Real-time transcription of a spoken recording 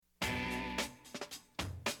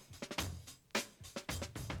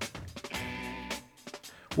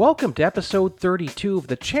Welcome to episode 32 of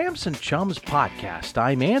the Champs and Chums podcast.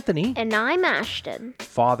 I'm Anthony. And I'm Ashton.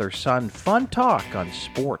 Father-son fun talk on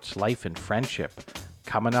sports, life, and friendship.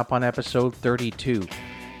 Coming up on episode 32,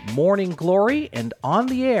 Morning Glory and On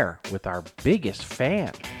the Air with our biggest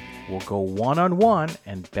fan. We'll go one-on-one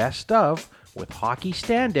and best of with hockey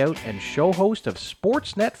standout and show host of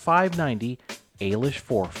Sportsnet 590, Ailish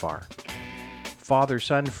Forfar.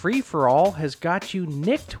 Father-son free-for-all has got you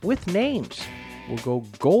nicked with names. We'll go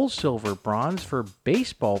gold, silver, bronze for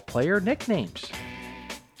baseball player nicknames.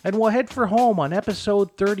 And we'll head for home on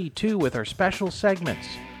episode 32 with our special segments.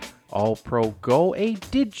 All Pro Go, a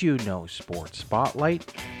Did You Know Sports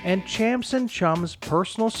Spotlight, and Champs and Chums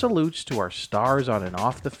personal salutes to our stars on and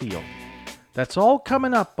off the field. That's all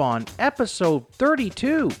coming up on episode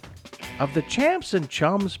 32 of the Champs and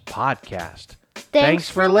Chums podcast. Thanks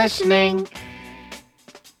for listening.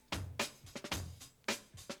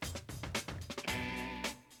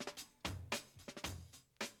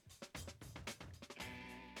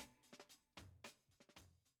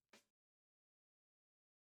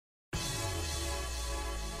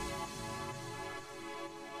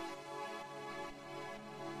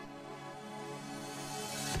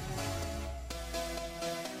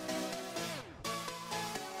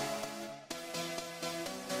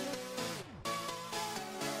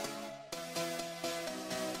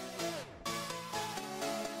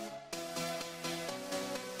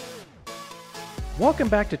 Welcome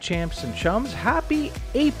back to Champs and Chums. Happy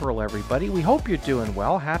April, everybody. We hope you're doing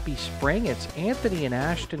well. Happy spring. It's Anthony and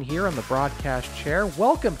Ashton here on the broadcast chair.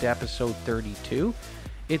 Welcome to episode 32.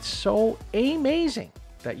 It's so amazing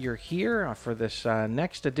that you're here for this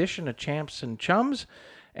next edition of Champs and Chums.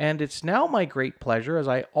 And it's now my great pleasure, as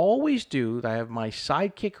I always do, that I have my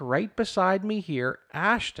sidekick right beside me here,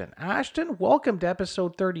 Ashton. Ashton, welcome to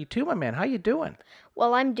episode 32, my man. How you doing?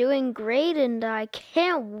 Well, I'm doing great, and I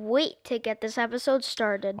can't wait to get this episode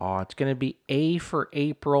started. Oh, it's going to be A for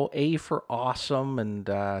April, A for awesome, and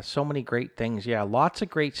so many great things. Yeah, lots of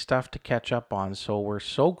great stuff to catch up on. So we're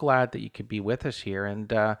so glad that you could be with us here. And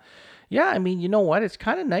yeah, I mean, you know what? It's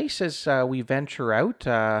kind of nice as we venture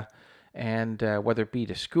out, and whether it be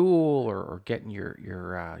to school or getting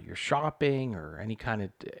your shopping or any kind of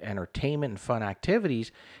entertainment and fun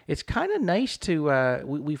activities, it's kind of nice to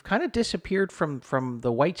we've kind of disappeared from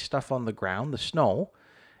the white stuff on the ground, the snow,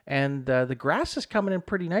 and the grass is coming in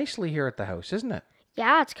pretty nicely here at the house, isn't it?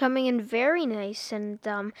 Yeah, it's coming in very nice, and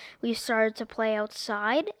we started to play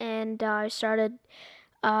outside, and I started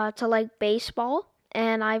to like baseball,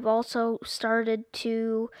 and I've also started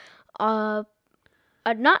to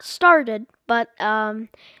not started, but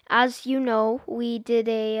as you know, we did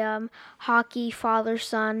a hockey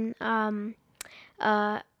father-son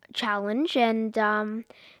challenge, and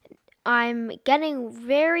I'm getting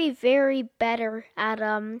very, very better at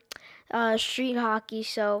street hockey.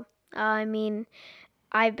 So I mean,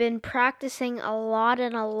 I've been practicing a lot,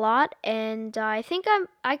 and I think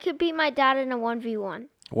I could beat my dad in a 1v1.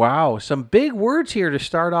 Wow, some big words here to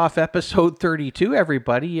start off episode 32,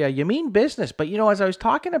 everybody. You mean business. But, as I was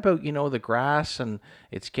talking about, the grass and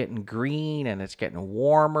it's getting green and it's getting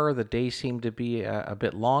warmer, the days seem to be a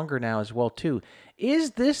bit longer now as well, too.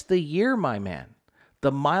 Is this the year, my man,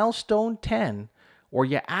 the milestone 10, or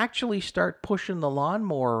you actually start pushing the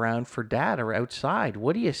lawnmower around for dad or outside?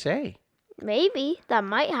 What do you say? Maybe. That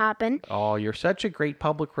might happen. Oh, you're such a great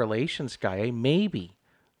public relations guy, eh? Maybe.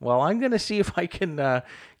 Well, I'm going to see if I can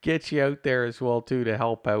get you out there as well, too, to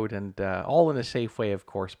help out, and all in a safe way, of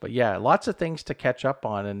course. But yeah, lots of things to catch up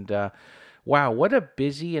on. And wow, what a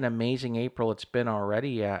busy and amazing April it's been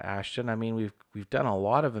already, Ashton. I mean, we've done a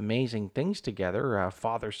lot of amazing things together.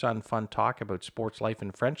 Father-son fun talk about sports, life,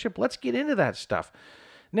 and friendship. Let's get into that stuff.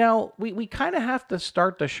 Now, we kind of have to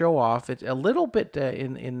start the show off. It's a little bit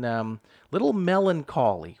in little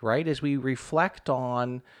melancholy, right, as we reflect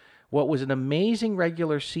on what was an amazing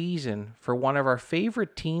regular season for one of our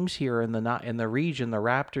favorite teams here in the region, the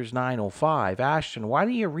Raptors 905. Ashton, why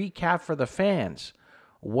don't you recap for the fans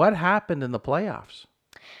what happened in the playoffs?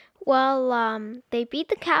 Well, they beat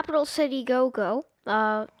the Capital City Go-Go.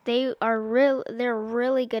 They're a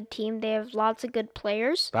really good team. They have lots of good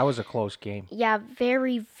players. That was a close game. Yeah,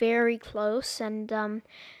 very, very close. And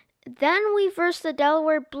then we versed the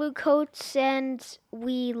Delaware Bluecoats, and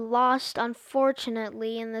we lost,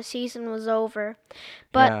 unfortunately, and the season was over.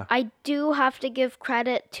 But Yeah. I do have to give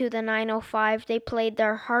credit to the 905. They played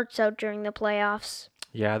their hearts out during the playoffs.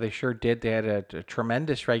 Yeah, they sure did. They had a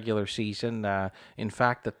tremendous regular season. In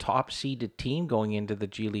fact, the top seeded team going into the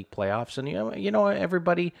G League playoffs. And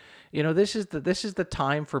everybody, this is the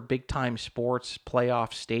time for big time sports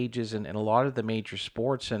playoff stages and a lot of the major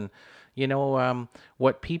sports. And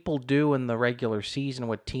what people do in the regular season,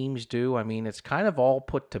 what teams do. I mean, it's kind of all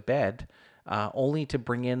put to bed, only to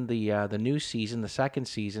bring in the new season, the second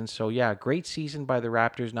season. So yeah, great season by the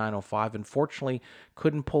Raptors 905. Unfortunately,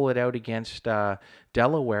 couldn't pull it out against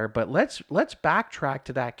Delaware. But let's backtrack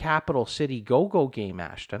to that Capital City Go-Go game,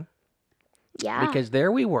 Ashton, Yeah. because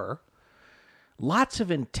there we were. Lots of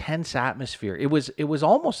intense atmosphere. It was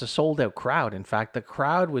almost a sold out crowd. In fact, the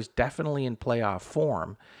crowd was definitely in playoff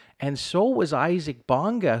form, and so was Isaac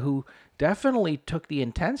Bonga, who definitely took the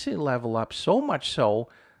intensity level up so much so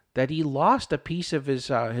that he lost a piece of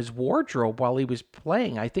his wardrobe while he was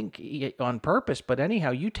playing. I think on purpose. But anyhow,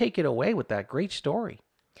 you take it away with that great story.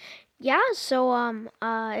 Yeah, so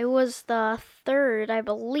it was the third, I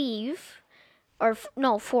believe, or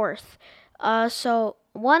no, fourth. So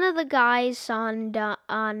one of the guys on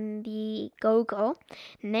the go-go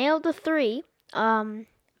nailed the three,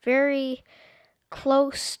 very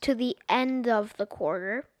close to the end of the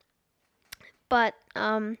quarter, but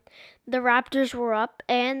the Raptors were up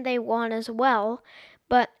and they won as well.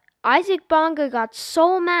 But Isaac Bonga got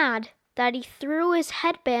so mad that he threw his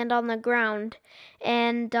headband on the ground,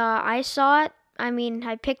 and I saw it. I mean,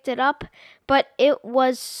 I picked it up, but it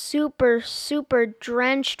was super, super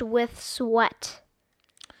drenched with sweat.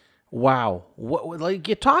 Wow. Like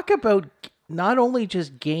you talk about not only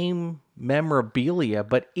just game memorabilia,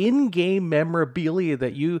 but in-game memorabilia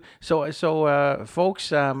that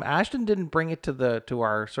folks, Ashton didn't bring it to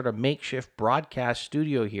our sort of makeshift broadcast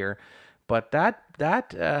studio here, but that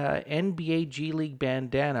NBA G League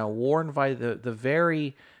bandana worn by the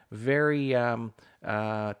very very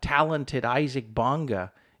talented Isaac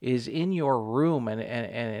Bonga is in your room, and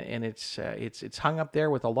it's hung up there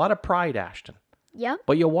with a lot of pride, Ashton. Yep.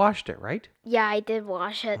 But you washed it, right? Yeah, I did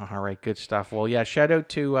wash it. All right, good stuff. Well, yeah, shout out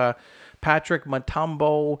to Patrick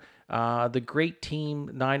Matumbo, the great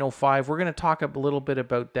team 905. We're going to talk a little bit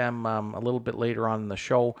about them a little bit later on in the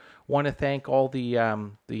show. Want to thank all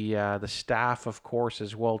the staff, of course,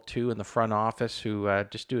 as well too, in the front office who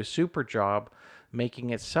just do a super job making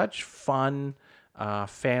it such fun.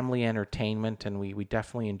 Family entertainment, and we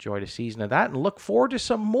definitely enjoyed a season of that and look forward to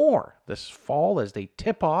some more this fall as they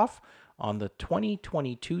tip off on the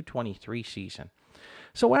 2022-23 season.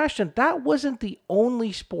 So Ashton, that wasn't the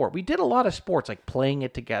only sport. We did a lot of sports like playing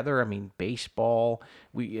it together. I mean, baseball.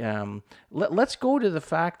 Let's go to the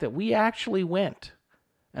fact that we actually went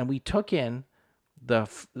and we took in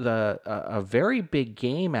a very big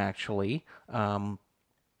game actually.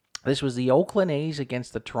 This was the Oakland A's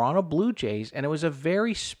against the Toronto Blue Jays, and it was a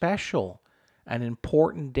very special and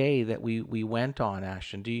important day that we went on,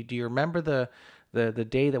 Ashton. Do you remember the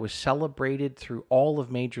day that was celebrated through all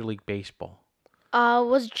of Major League Baseball?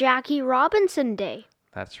 Was Jackie Robinson Day.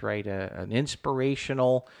 That's right, an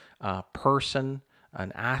inspirational person,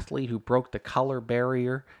 an athlete who broke the color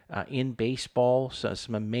barrier in baseball. So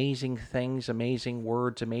some amazing things, amazing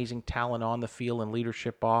words, amazing talent on the field and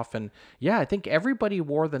leadership off. And yeah, I think everybody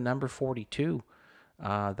wore the number 42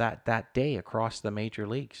 that day across the major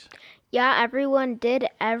leagues. Yeah, everyone did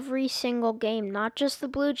every single game, not just the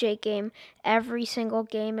Blue Jay game, every single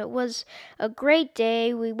game. It was a great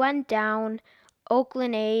day. We went down,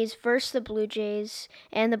 Oakland A's versus the Blue Jays,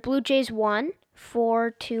 and the Blue Jays won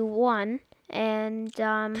 4-1. And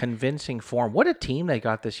convincing form. What a team they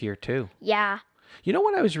got this year too. Yeah. You know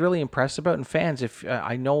what I was really impressed about, and fans, if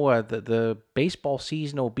I know the baseball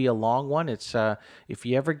season will be a long one. It's if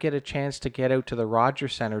you ever get a chance to get out to the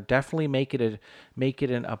Rogers Center, definitely make it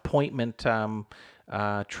an appointment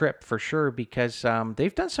trip for sure, because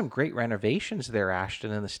they've done some great renovations there,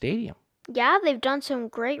 Ashton, in the stadium. Yeah, they've done some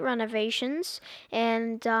great renovations,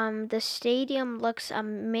 and the stadium looks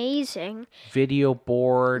amazing. Video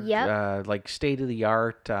board, Yep. like state of the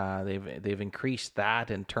art. They've increased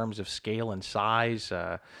that in terms of scale and size.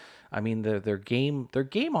 I mean, their game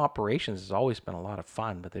operations has always been a lot of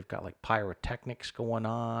fun, but they've got like pyrotechnics going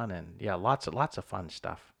on, and yeah, lots of fun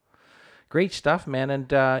stuff. Great stuff, man.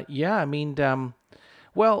 And yeah, I mean.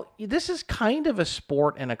 Well, this is kind of a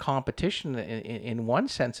sport and a competition in one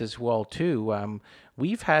sense as well too.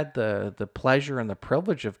 We've had the pleasure and the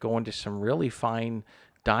privilege of going to some really fine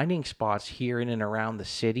dining spots here in and around the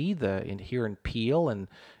city, here in Peel and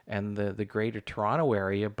the Greater Toronto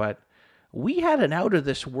area. But we had an out of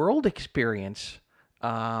this world experience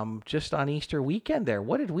just on Easter weekend there.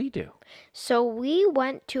 What did we do? So we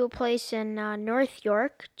went to a place in North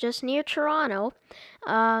York, just near Toronto,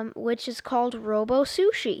 which is called Robo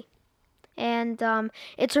Sushi. And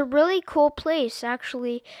it's a really cool place.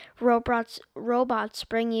 Actually, robots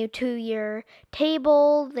bring you to your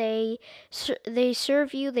table. They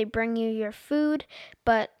serve you. They bring you your food.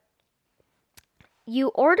 But you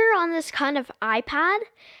order on this kind of iPad,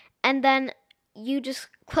 and then you just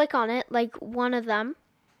click on it, like one of them,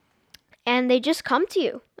 and they just come to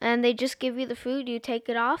you, and they just give you the food. You take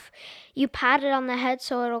it off, you pat it on the head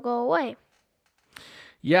so it'll go away.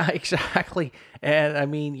 Yeah, exactly. And I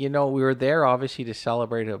mean, we were there obviously to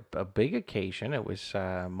celebrate a big occasion. It was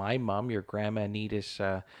my mom, your grandma Anita's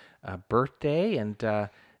birthday, and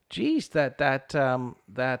geez, that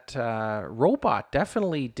robot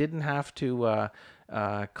definitely didn't have to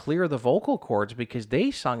clear the vocal cords because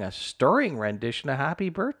they sung a stirring rendition of "Happy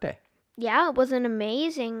Birthday." Yeah, it was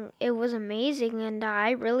amazing, and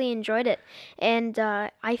I really enjoyed it. And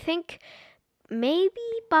I think maybe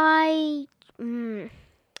by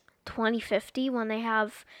 2050, when they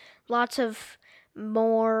have lots of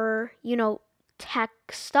more, tech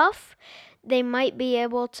stuff, they might be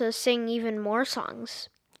able to sing even more songs.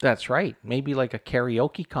 That's right. Maybe like a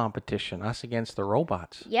karaoke competition, us against the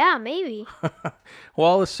robots. Yeah, maybe.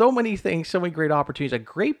 Well, there's so many things, so many great opportunities. A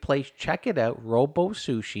great place. Check it out. Robo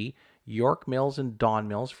Sushi, York Mills and Don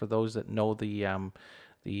Mills, for those that know the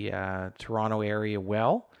Toronto area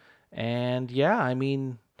well. And yeah, I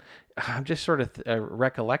mean, I'm just sort of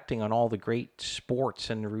recollecting on all the great sports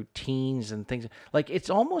and routines and things. Like, it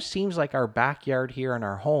almost seems like our backyard here in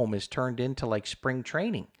our home is turned into like spring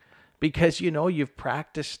training because you've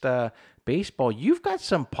practiced baseball. You've got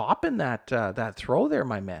some pop in that throw there,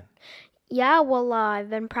 my man. Yeah, well, I've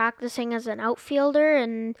been practicing as an outfielder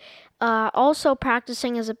and also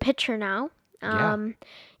practicing as a pitcher now. Yeah.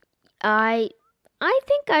 I I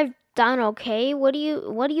think I've done okay. What do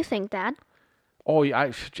you think, Dad? Oh,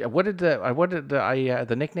 yeah.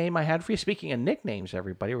 The nickname I had for you? Speaking of nicknames,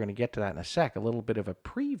 everybody, we're going to get to that in a sec. A little bit of a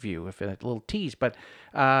preview, if a little tease. But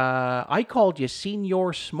I called you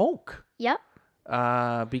Senior Smoke Yep.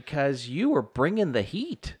 because you were bringing the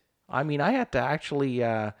heat. I mean, I had to actually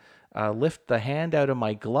lift the hand out of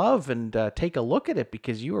my glove and take a look at it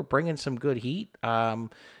because you were bringing some good heat.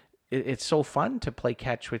 It's so fun to play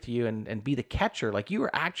catch with you and be the catcher. Like you were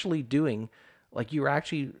actually doing, like you were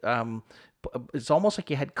actually, it's almost like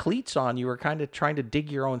you had cleats on. You were kind of trying to dig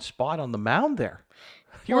your own spot on the mound there.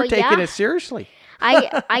 You were Well, taking yeah. it seriously.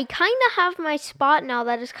 I kind of have my spot now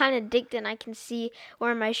that is kind of digged, and I can see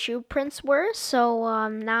where my shoe prints were. So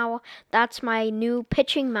now that's my new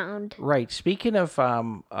pitching mound. Right. Speaking of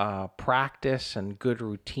practice and good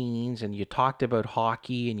routines, and you talked about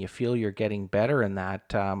hockey, and you feel you're getting better in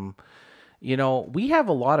that. We have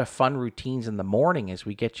a lot of fun routines in the morning as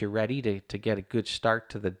we get you ready to get a good start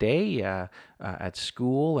to the day at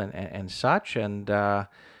school and such. And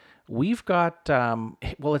we've got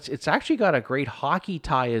it's actually got a great hockey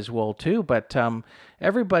tie as well too. But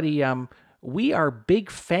everybody, we are big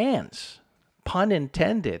fans, pun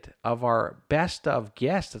intended, of our best of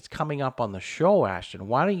guest that's coming up on the show. Ashton,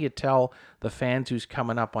 why don't you tell the fans who's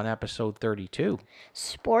coming up on episode 32?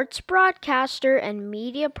 Sports broadcaster and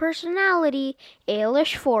media personality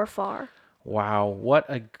Ailish Forfar. Wow, what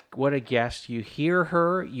a guest. You hear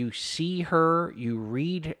her, you see her, you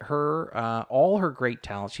read her, all her great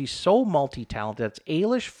talents. She's so multi-talented. That's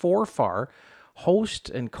Ailish Forfar, host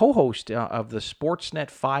and co-host of the Sportsnet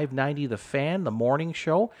 590 The Fan, the morning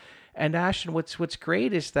show. And Ashton, what's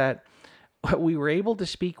great is that we were able to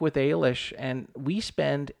speak with Ailish, and we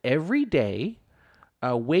spend every day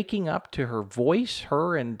waking up to her voice,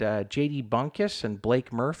 her and JD Bunkus and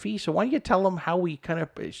Blake Murphy. So why don't you tell them how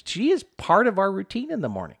she is part of our routine in the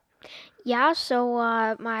morning. Yeah,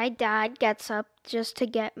 so my dad gets up just to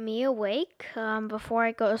get me awake before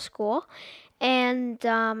I go to school.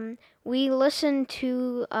 And we listen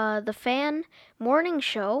to the Fan morning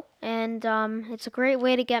show, and it's a great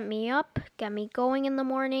way to get me up, get me going in the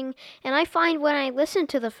morning. And I find when I listen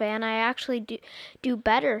to the Fan, I actually do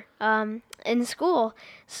better in school.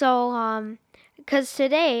 So, because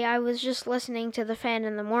today I was just listening to the Fan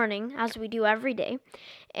in the morning, as we do every day,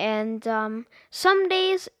 and some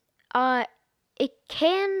days uh,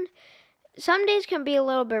 some days can be a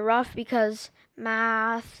little bit rough because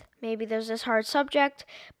math, maybe there's this hard subject,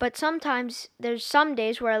 but sometimes there's some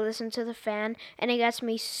days where I listen to the Fan and it gets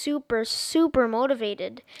me super, super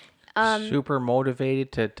motivated. Super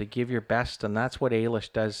motivated to give your best, and that's what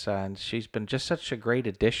Ailish does. And she's been just such a great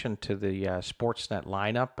addition to the Sportsnet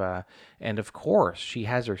lineup. And of course, she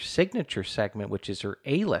has her signature segment, which is her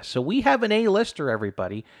A-list. So we have an A-lister,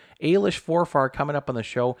 everybody. Ailish Forfar coming up on the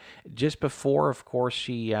show just before, of course,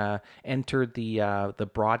 she entered the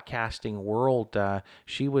broadcasting world.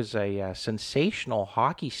 She was a sensational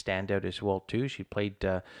hockey standout as well too. She played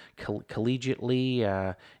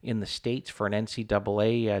collegiately in the States for an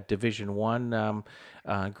NCAA Division One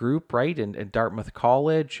group, right, in Dartmouth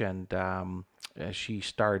College, and she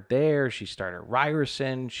starred there. She starred at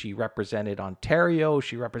Ryerson. She represented Ontario.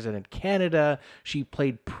 She represented Canada. She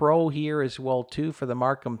played pro here as well, too, for the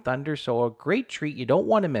Markham Thunder. So a great treat. You don't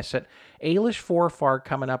want to miss it. Ailish Forfar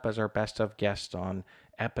coming up as our best of guests on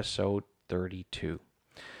episode 32.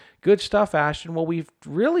 Good stuff, Ashton. Well, we've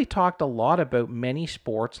really talked a lot about many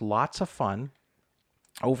sports, lots of fun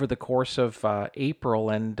over the course of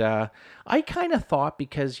April, and I kind of thought,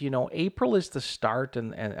 because April is the start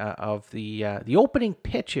of the opening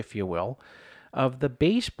pitch, if you will, of the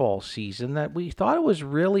baseball season, that we thought it was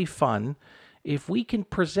really fun if we can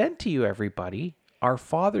present to you, everybody, our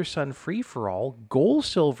father-son free-for-all gold,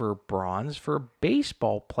 silver, bronze for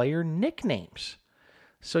baseball player nicknames.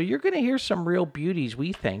 So you're going to hear some real beauties,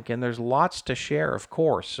 we think, and there's lots to share, of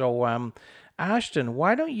course. So, Ashton,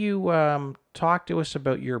 why don't you talk to us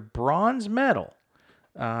about your bronze medal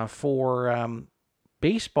for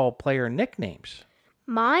baseball player nicknames?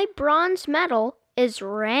 My bronze medal is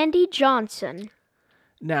Randy Johnson.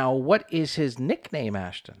 Now, what is his nickname,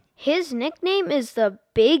 Ashton? His nickname is the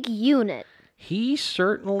Big Unit. He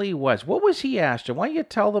certainly was. What was he, Ashton? Why don't you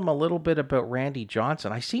tell them a little bit about Randy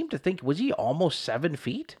Johnson? I seem to think, was he almost 7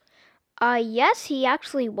 feet? Yes, he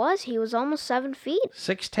actually was. He was almost 7 feet.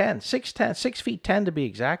 6'10", 6 feet 10 to be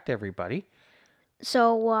exact, everybody.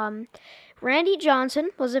 So, Randy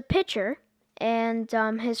Johnson was a pitcher, and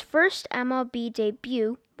his first MLB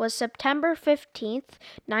debut was September 15th,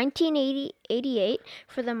 1988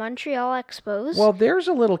 for the Montreal Expos. Well, there's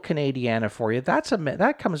a little Canadiana for you.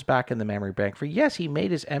 That comes back in the memory bank for, yes, he made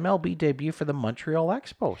his MLB debut for the Montreal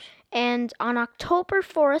Expos. And on October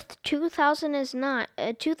 4th,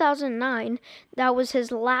 2009, that was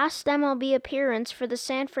his last MLB appearance for the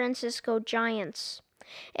San Francisco Giants.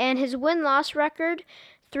 And his win-loss record,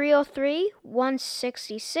 303,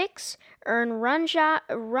 166, earned run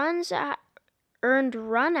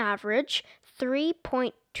average,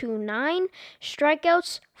 3.29,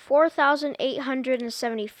 strikeouts,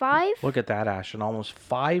 4,875. Look at that, Ashton. Almost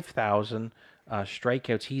 5,000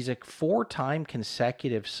 strikeouts. He's a 4-time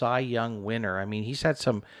consecutive Cy Young winner. I mean, he's had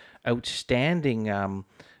some outstanding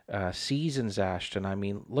seasons, Ashton. I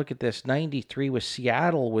mean, look at this. 93 with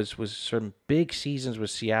Seattle was some big seasons with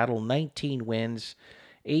Seattle. 19 wins,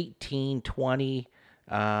 18, 20.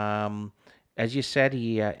 As you said,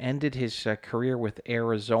 he ended his career with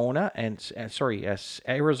Arizona and San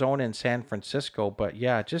Francisco. But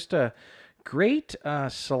yeah, just a great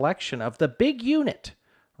selection of the big unit,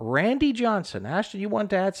 Randy Johnson. Ashton, you wanted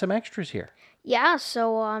to add some extras here. Yeah,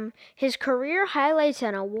 so his career highlights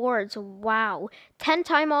and awards, wow.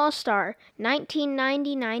 10-time All-Star,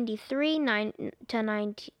 1990, 93,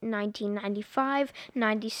 1995,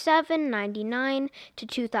 97, 99 to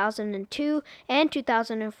 2002, and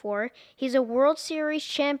 2004. He's a World Series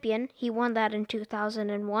champion. He won that in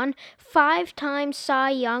 2001. 5-time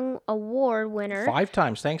Cy Young Award winner. 5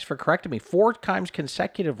 times. Thanks for correcting me. 4 times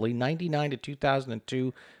consecutively, 99 to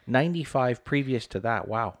 2002, 95 previous to that.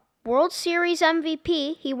 Wow. World Series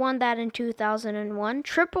MVP, he won that in 2001.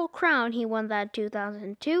 Triple Crown, he won that in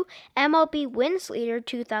 2002. MLB wins leader,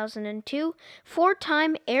 2002.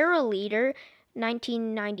 4-time ERA leader,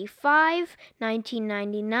 1995,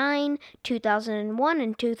 1999, 2001,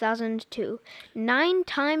 and 2002.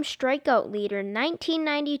 9-time strikeout leader,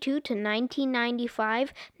 1992 to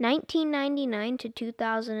 1995, 1999 to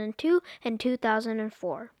 2002, and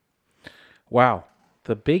 2004. Wow.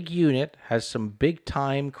 The big unit has some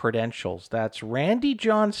big-time credentials. That's Randy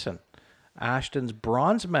Johnson, Ashton's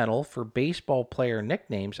bronze medal for baseball player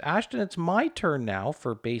nicknames. Ashton, it's my turn now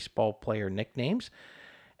for baseball player nicknames.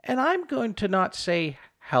 And I'm going to not say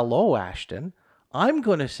hello, Ashton. I'm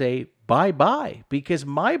going to say bye-bye, because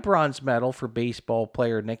my bronze medal for baseball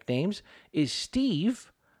player nicknames is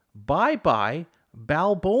Steve Bye-Bye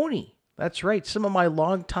Balboni. That's right. Some of my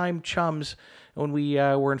longtime chums, when we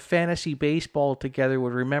were in fantasy baseball together,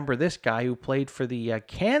 would remember this guy who played for the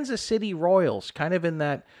Kansas City Royals, kind of in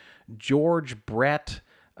that George Brett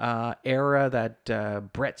era, that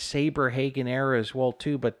Brett Saberhagen era as well,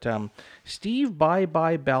 too. But Steve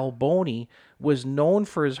Bye-Bye Balboni was known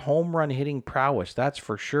for his home run hitting prowess, that's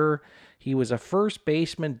for sure. He was a first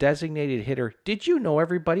baseman, designated hitter. Did you know,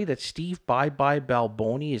 everybody, that Steve Bye-Bye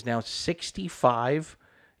Balboni is now 65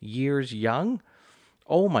 years young?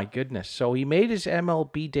 Oh my goodness. So he made his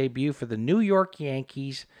MLB debut for the New York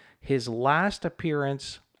Yankees. His last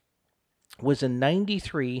appearance was in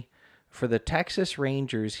 93 for the Texas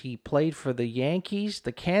Rangers. He played for the Yankees,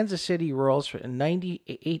 the Kansas City Royals in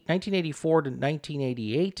 1984 to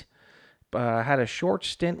 1988. Had a short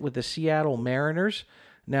stint with the Seattle Mariners.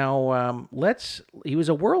 Now, he was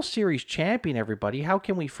a World Series champion, everybody. How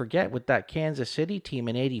can we forget with that Kansas City team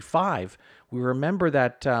in '85? We remember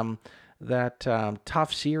that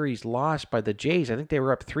tough series lost by the Jays. I think they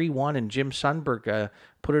were up 3-1, and Jim Sundberg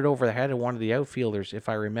put it over the head of one of the outfielders, if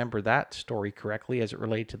I remember that story correctly, as it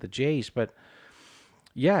related to the Jays. But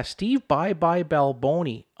yeah, Steve Bye-Bye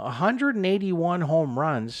Balboni, 181 home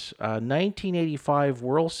runs, 1985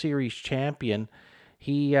 World Series champion.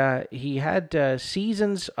 He had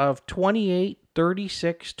seasons of 28,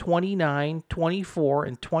 36, 29, 24,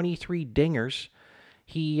 and 23 dingers.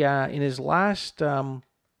 He in his last,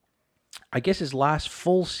 his last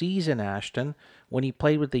full season, Ashton, when he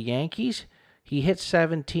played with the Yankees, he hit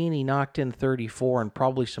 17. He knocked in 34, and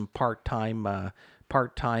probably some part-time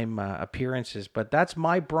appearances. But that's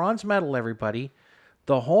my bronze medal, everybody.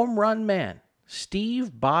 The home run man,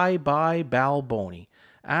 Steve Bye-Bye Balboni.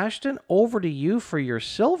 Ashton, over to you for your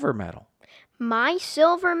silver medal. My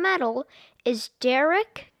silver medal is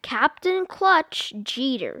Derek Captain Clutch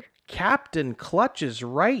Jeter. Captain Clutch is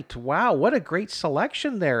right. Wow, what a great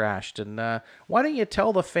selection there, Ashton. Why don't you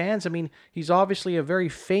tell the fans? I mean, he's obviously a very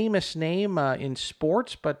famous name in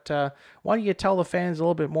sports, but why don't you tell the fans a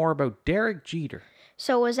little bit more about Derek Jeter?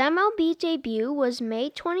 So his MLB debut was May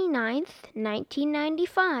 29th,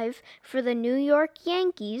 1995 for the New York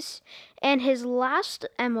Yankees, and his last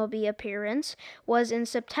MLB appearance was in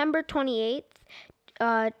September 28th,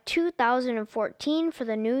 2014 for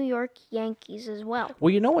the New York Yankees as well.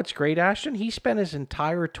 Well, you know what's great, Ashton? He spent his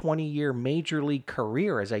entire 20-year Major League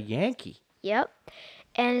career as a Yankee. Yep.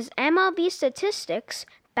 And his MLB statistics,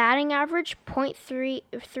 batting average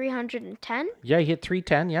 .310. Yeah, he hit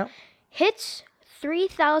 310, yeah. Hits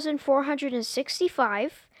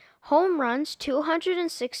 3,465, home runs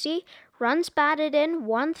 260, runs batted in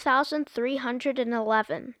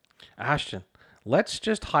 1,311. Ashton, let's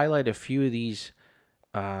just highlight a few of these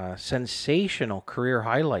sensational career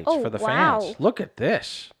highlights for the fans. Look at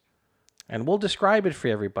this. And we'll describe it for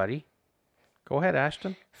everybody. Go ahead,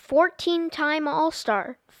 Ashton. 14-time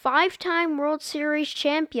All-Star, 5-time World Series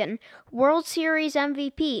champion, World Series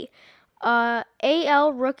MVP,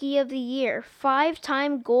 AL Rookie of the Year,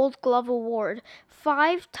 5-time Gold Glove Award,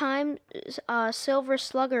 5-time Silver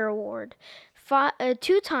Slugger Award,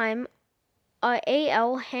 2-time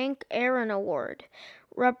AL Hank Aaron Award,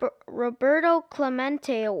 Roberto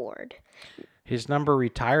Clemente Award. His number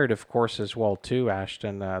retired, of course, as well too,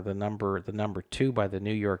 Ashton. The number 2 by the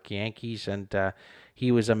New York Yankees, and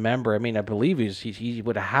he was a member. I mean, I believe he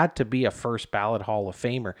would have had to be a first ballot Hall of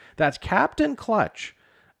Famer. That's Captain Clutch,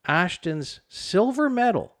 Ashton's silver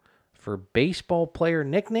medal for baseball player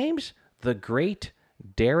nicknames, the great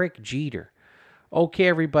Derek Jeter. Okay,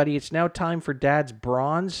 everybody, it's now time for Dad's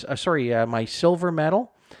my silver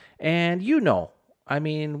medal. And I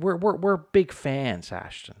mean, we're big fans,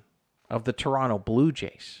 Ashton, of the Toronto Blue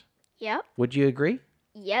Jays. Yep. Would you agree?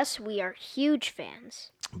 Yes, we are huge fans.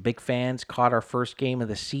 Big fans. Caught our first game of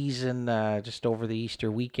the season just over the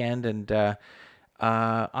Easter weekend, and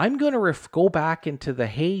I'm going to go back into the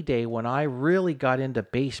heyday when I really got into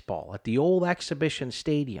baseball at the old Exhibition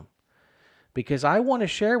Stadium, because I want to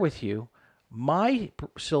share with you my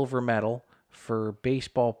silver medal for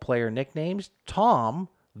baseball player nicknames, Tom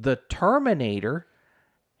the Terminator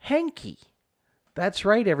Henke. That's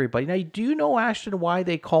right, everybody. Now, do you know, Ashton, why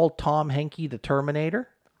they called Tom Henke the Terminator?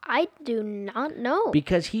 I do not know.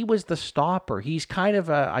 Because he was the stopper. He's kind of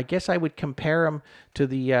I guess I would compare him to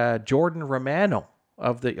the Jordan Romano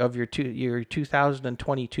of your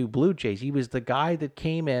 2022 Blue Jays. He was the guy that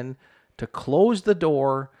came in to close the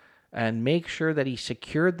door and make sure that he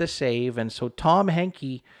secured the save. And so Tom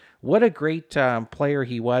Henke, what a great player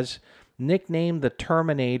he was, nicknamed the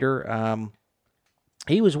Terminator.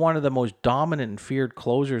 He was one of the most dominant and feared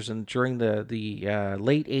closers during the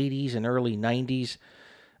late 80s and early 90s.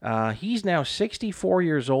 He's now 64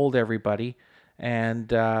 years old, everybody,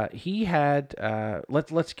 and he had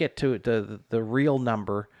let's get to the real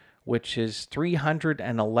number, which is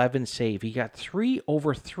 311 saves. He got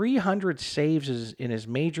over 300 saves in his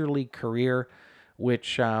major league career,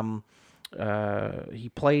 which he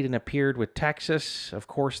played and appeared with Texas, of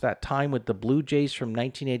course, that time with the Blue Jays from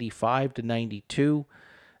 1985 to 92.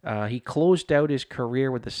 He closed out his career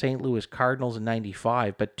with the St. Louis Cardinals in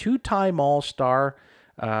 95, but 2-time All-Star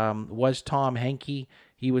was Tom Henke.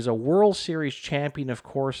 He was a World Series champion, of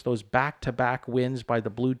course, those back-to-back wins by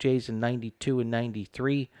the Blue Jays in 92 and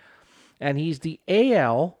 93. And he's the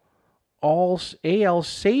AL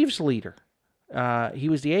saves leader. He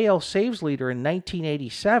was the AL saves leader in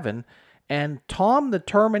 1987, and Tom the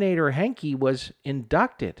Terminator Henke was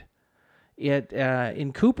inducted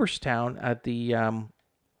in Cooperstown at the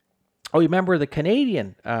Oh, you remember the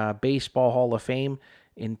Canadian Baseball Hall of Fame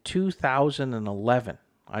in 2011.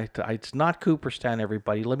 It's not Cooperstown,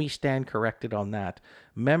 everybody. Let me stand corrected on that.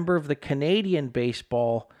 Member of the Canadian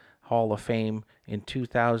Baseball Hall of Fame in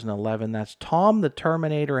 2011. That's Tom the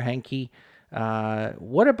Terminator Henke.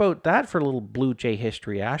 What about that for a little Blue Jay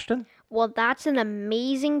history, Ashton? Well, that's an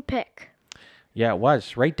amazing pick. Yeah, it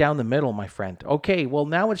was. Right down the middle, my friend. Okay, well,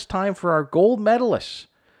 now it's time for our gold medalists.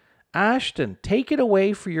 Ashton, take it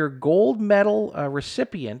away for your gold medal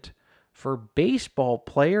recipient for baseball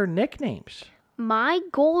player nicknames. My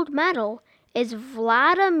gold medal is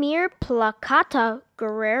Vladimir Placata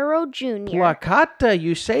Guerrero Jr. Placata,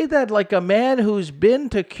 you say that like a man who's been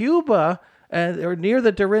to Cuba or near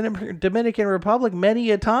the Dominican Republic many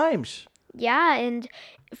a times. Yeah, and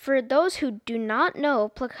for those who do not know,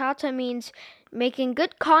 placata means making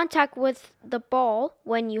good contact with the ball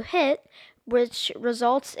when you hit, which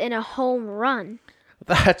results in a home run.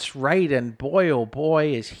 That's right, and boy, oh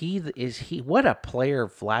boy, is he what a player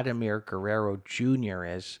Vladimir Guerrero Jr.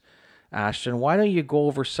 is. Ashton, why don't you go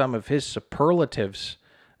over some of his superlatives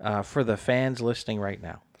for the fans listening right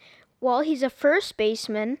now? Well, he's a first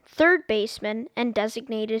baseman, third baseman, and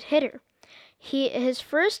designated hitter. His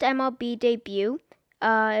first MLB debut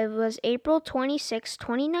it was April 26,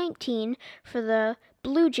 2019 for the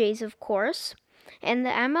Blue Jays, of course. And the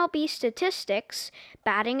MLB statistics,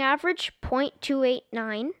 batting average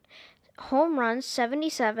 .289, home runs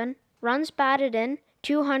 77, runs batted in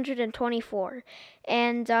 224.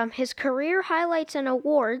 And his career highlights and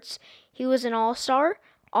awards, he was an All-Star,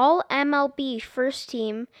 All-MLB First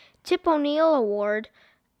Team, Tip O'Neill Award,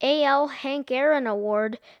 AL Hank Aaron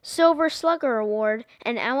Award, Silver Slugger Award,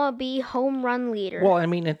 and MLB Home Run Leader. Well, I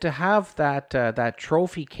mean, and to have that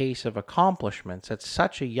trophy case of accomplishments at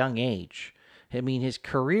such a young age, I mean, his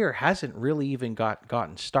career hasn't really even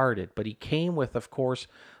gotten started, but he came with, of course,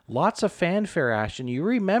 lots of fanfare, Ashton. You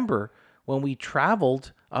remember when we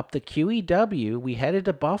traveled up the QEW, we headed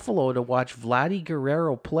to Buffalo to watch Vladdy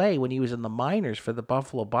Guerrero play when he was in the minors for the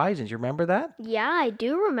Buffalo Bisons. You remember that? Yeah, I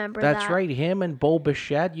do remember that. That's right. Him and Bo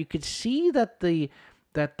Bichette. You could see that the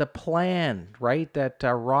plan, right, that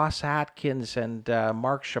Ross Atkins and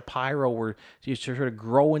Mark Shapiro were used to sort of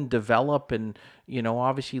grow and develop and,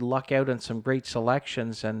 obviously luck out on some great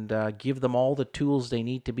selections and give them all the tools they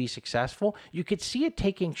need to be successful. You could see it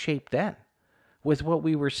taking shape then with what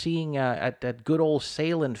we were seeing at good old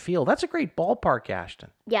Salem Field. That's a great ballpark, Ashton.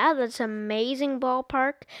 Yeah, that's an amazing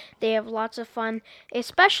ballpark. They have lots of fun,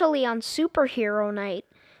 especially on Superhero Night.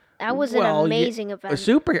 That was an amazing event.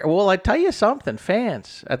 Well, I tell you something,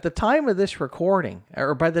 fans, at the time of this recording,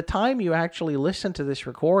 or by the time you actually listen to this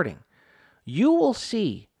recording, you will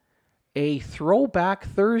see a Throwback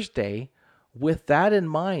Thursday with that in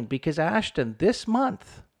mind. Because, Ashton, this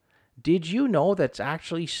month, did you know that's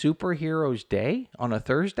actually Superheroes Day on a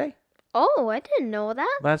Thursday? Oh, I didn't know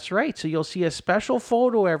that. That's right. So you'll see a special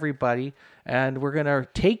photo, everybody, and we're going to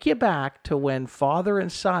take you back to when father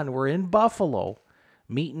and son were in Buffalo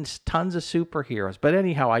meeting tons of superheroes. But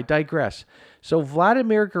anyhow, I digress. So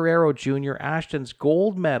Vladimir Guerrero Jr., Ashton's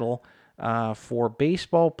gold medal for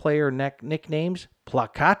baseball player nicknames,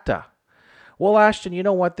 Placata. Well, Ashton, you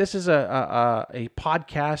know what? This is a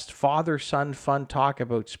podcast, father-son fun talk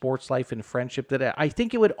about sports, life, and friendship that I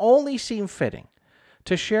think it would only seem fitting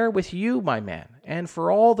to share with you, my man, and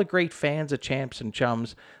for all the great fans of Champs and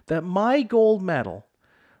Chums, that my gold medal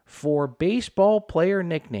for baseball player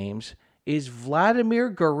nicknames is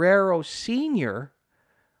Vladimir Guerrero Sr.,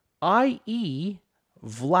 i.e.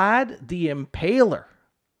 Vlad the Impaler.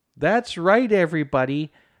 That's right,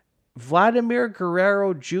 everybody. Vladimir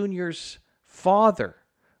Guerrero Jr.'s father,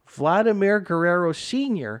 Vladimir Guerrero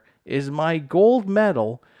Sr., is my gold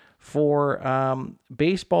medal for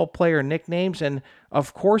baseball player nicknames. And,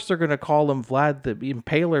 of course, they're going to call him Vlad the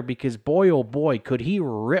Impaler because, boy, oh boy, could he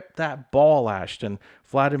rip that ball, Ashton,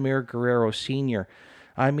 Vladimir Guerrero Sr.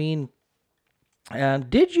 I mean,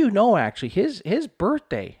 did you know, actually, his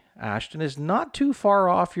birthday, Ashton, is not too far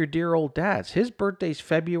off your dear old dad's. His birthday's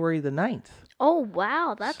February the 9th. Oh,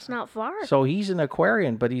 wow, that's not far. So he's an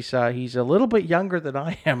Aquarian, but he's a little bit younger than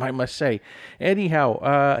I am, I must say.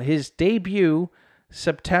 Anyhow, his debut,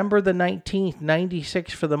 September the 19th,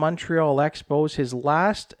 96 for the Montreal Expos. His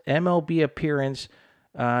last MLB appearance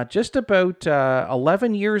just about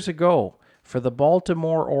 11 years ago for the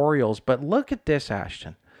Baltimore Orioles. But look at this,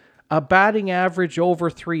 Ashton. A batting average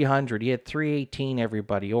over 300. He had 318,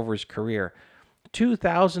 everybody, over his career.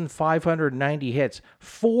 2,590 hits.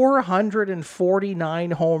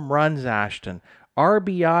 449 home runs, Ashton.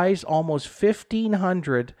 RBIs, almost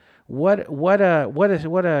 1,500 What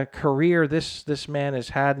a career this man has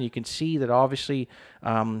had, and you can see that obviously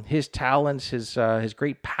his talents, his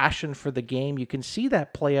great passion for the game. You can see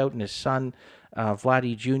that play out in his son.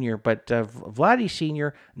 Vladdy Jr., but Vladdy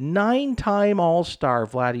Sr., 9-time All-Star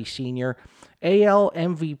Vladdy Sr., AL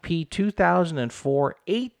MVP 2004,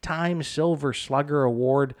 8-time Silver Slugger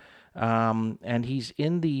Award, and he's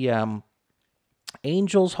in the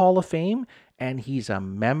Angels Hall of Fame, and he's a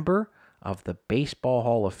member of the Baseball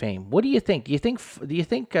Hall of Fame. What do you think? Do you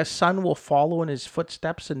think a son will follow in his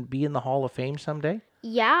footsteps and be in the Hall of Fame someday?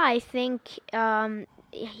 Yeah, I think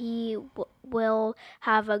he will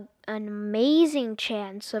have an amazing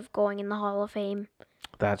chance of going in the Hall of Fame.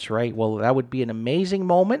 That's right. Well, that would be an amazing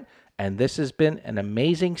moment, and this has been an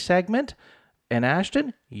amazing segment. And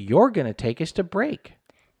Ashton, you're going to take us to break.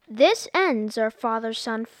 This ends our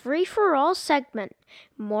Father-Son Free-for-All segment.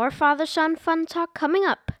 More Father-Son Fun Talk coming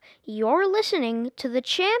up. You're listening to the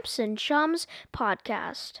Champs and Chums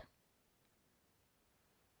podcast.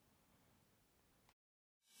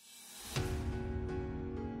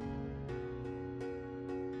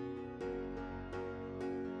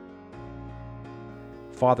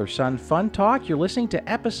 Father-Son Fun Talk, you're listening to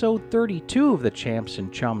episode 32 of the Champs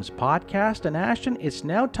and Chums podcast. And Ashton, it's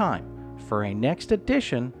now time for a next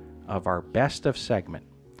edition of our Best of segment.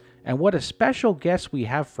 And what a special guest we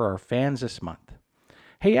have for our fans this month.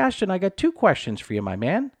 Hey Ashton, I got 2 questions for you, my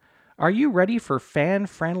man. Are you ready for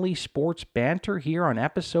fan-friendly sports banter here on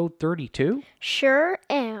episode 32? Sure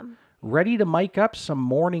am. Ready to mic up some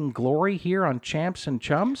morning glory here on Champs and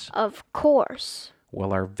Chums? Of course.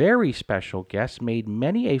 Well, our very special guest made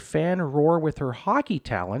many a fan roar with her hockey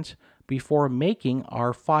talents before making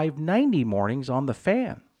our 590 mornings on the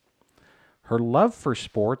Fan. Her love for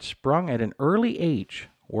sports sprung at an early age,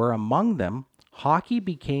 where among them, hockey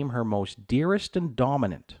became her most dearest and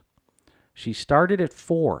dominant. She started at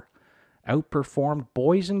 4, outperformed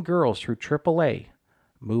boys and girls through AAA,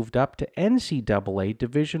 moved up to NCAA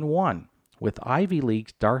Division I with Ivy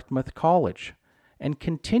League's Dartmouth College, and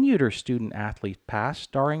continued her student-athlete past,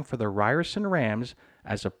 starring for the Ryerson Rams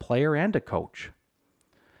as a player and a coach.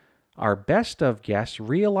 Our best of guest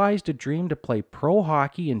realized a dream to play pro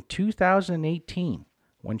hockey in 2018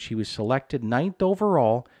 when she was selected 9th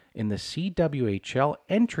overall in the CWHL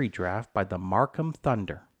entry draft by the Markham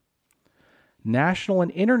Thunder. National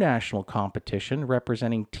and international competition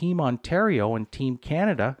representing Team Ontario and Team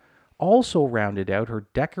Canada also rounded out her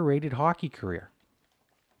decorated hockey career.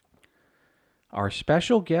 Our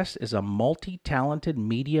special guest is a multi-talented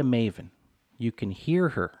media maven. You can hear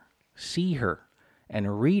her, see her,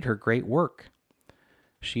 and read her great work.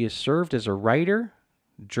 She has served as a writer,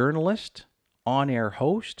 journalist, on-air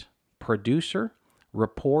host, producer,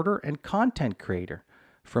 reporter, and content creator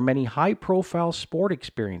for many high-profile sport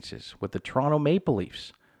experiences with the Toronto Maple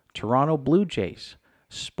Leafs, Toronto Blue Jays,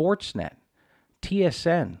 Sportsnet,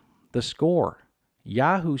 TSN, The Score,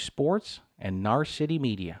 Yahoo Sports, and Narcity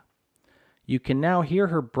Media. You can now hear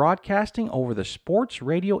her broadcasting over the sports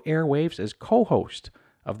radio airwaves as co-host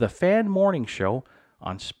of the Fan Morning Show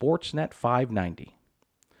on Sportsnet 590.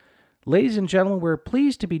 Ladies and gentlemen, we're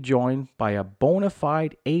pleased to be joined by a bona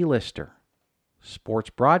fide A-lister, sports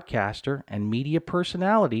broadcaster, and media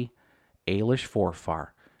personality, Ailish Forfar.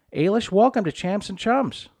 Ailish, welcome to Champs and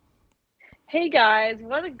Chums. Hey guys,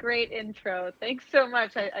 what a great intro. Thanks so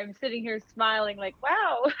much. I'm sitting here smiling like,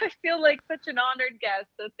 wow, I feel like such an honored guest.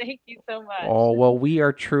 So thank you so much. Oh, well, we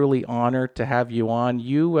are truly honored to have you on.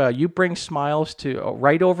 You bring smiles to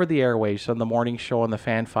right over the airwaves on the morning show on the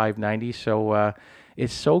Fan 590. So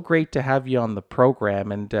it's so great to have you on the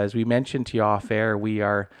program. And as we mentioned to you off air,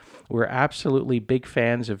 we're absolutely big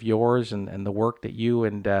fans of yours and the work that you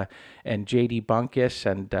and JD Bunkus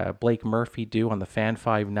and Blake Murphy do on the Fan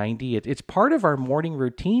 590. It's part of our morning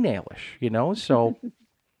routine, Ailish, you know? So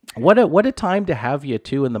what a time to have you,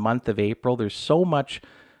 too, in the month of April. There's so much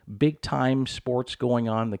big-time sports going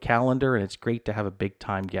on the calendar, and it's great to have a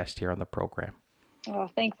big-time guest here on the program. Oh,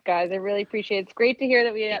 thanks, guys. I really appreciate it. It's great to hear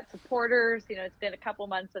that we got supporters. You know, it's been a couple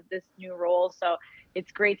months of this new role, so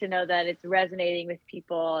it's great to know that it's resonating with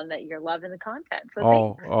people and that you're loving the content.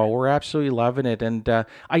 So we're absolutely loving it, and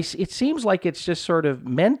it seems like it's just sort of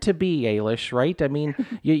meant to be, Ailish, right? I mean,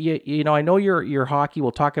 you know, I know your hockey.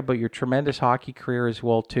 We'll talk about your tremendous hockey career as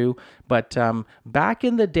well too. But back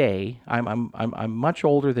in the day, I'm much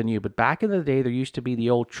older than you, but back in the day, there used to be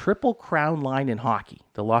the old Triple Crown line in hockey.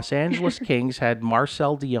 The Los Angeles Kings had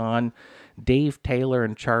Marcel Dion, Dave Taylor,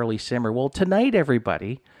 and Charlie Simmer. Well, tonight,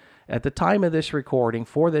 everybody, at the time of this recording,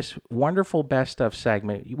 for this wonderful best of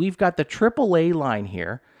segment, we've got the AAA line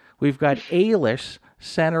here. We've got Ailish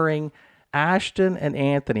centering Ashton and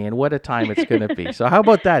Anthony, and what a time it's going to be. So how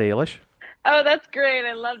about that, Ailish? Oh, that's great.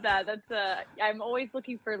 I love that. I'm always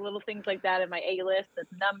looking for little things like that in my A list, the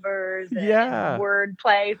numbers and Yeah. word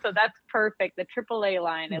play. So that's perfect. The triple A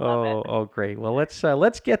line. I love it. Oh, great. Well,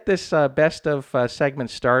 let's get this best of segment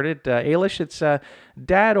started. Ailish, it's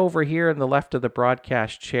Dad over here in the left of the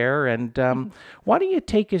broadcast chair, and why don't you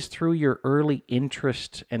take us through your early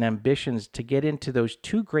interests and ambitions to get into those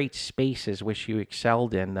two great spaces which you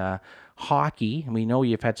excelled in, hockey, and we know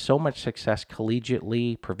you've had so much success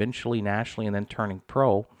collegiately, provincially, nationally, and then turning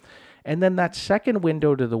pro, and then that second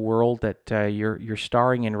window to the world that you're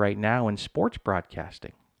starring in right now in sports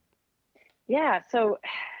broadcasting. Yeah. So,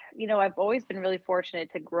 I've always been really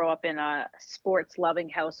fortunate to grow up in a sports loving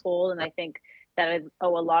household. And I think that I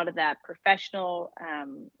owe a lot of that professional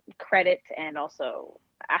credit and also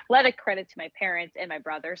athletic credit to my parents and my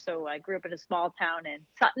brother. So I grew up in a small town in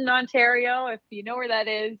Sutton, Ontario. If you know where that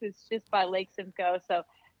is, it's just by Lake Simcoe. So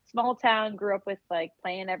small town, grew up with like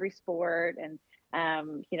playing every sport. And,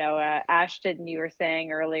 Ashton, you were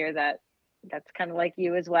saying earlier that that's kind of like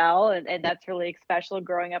you as well. And that's really special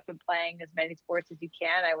growing up and playing as many sports as you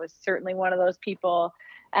can. I was certainly one of those people.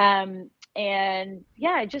 And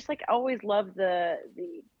yeah, I just like always loved the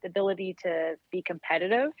ability to be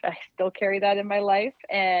competitive. I still carry that in my life.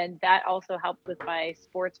 And that also helped with my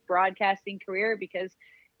sports broadcasting career because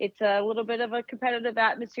it's a little bit of a competitive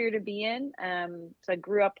atmosphere to be in. So I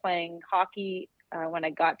grew up playing hockey when I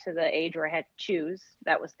got to the age where I had to choose.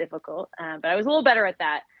 That was difficult, but I was a little better at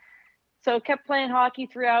that. So kept playing hockey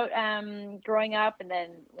throughout growing up, and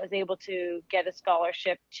then was able to get a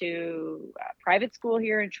scholarship to private school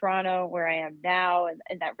here in Toronto where I am now,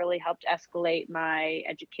 and that really helped escalate my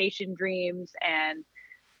education dreams, and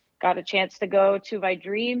got a chance to go to my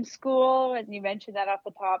dream school. And you mentioned that off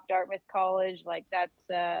the top, Dartmouth College. Like that's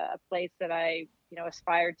a place that I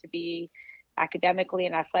aspired to be academically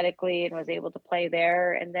and athletically, and was able to play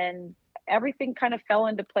there. And then everything kind of fell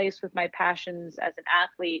into place with my passions as an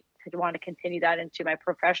athlete to want to continue that into my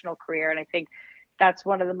professional career. And I think that's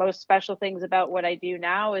one of the most special things about what I do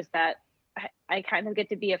now is that I kind of get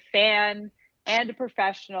to be a fan and a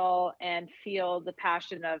professional and feel the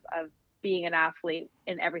passion of being an athlete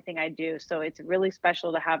in everything I do. So it's really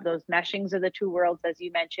special to have those meshings of the two worlds, as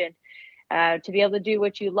you mentioned, to be able to do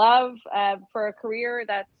what you love for a career.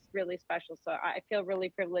 That's really special. So I feel really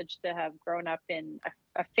privileged to have grown up in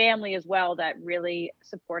a family as well that really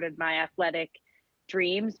supported my athletic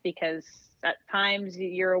dreams, because at times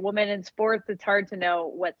you're a woman in sports, it's hard to know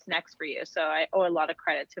what's next for you. So I owe a lot of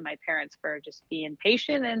credit to my parents for just being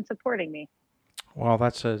patient and supporting me. Well,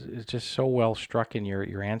 it's just so well struck in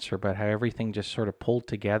your answer about how everything just sort of pulled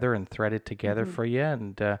together and threaded together Mm-hmm. for you.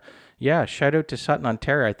 And yeah, shout out to Sutton,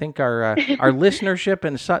 Ontario. I think our listenership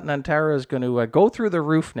in Sutton, Ontario is going to go through the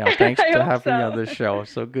roof now, thanks I to hope having you on so. the show.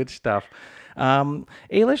 So good stuff.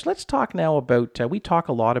 Ailish, let's talk now about, we talk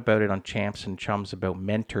a lot about it on Champs and Chums about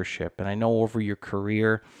mentorship. And I know over your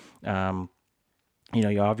career, um,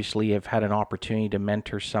 you obviously have had an opportunity to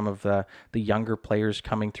mentor some of the younger players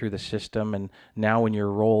coming through the system, and now in your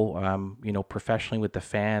role, professionally with the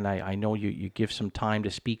Fan, I know you give some time to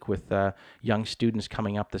speak with young students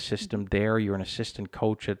coming up the system there. You're an assistant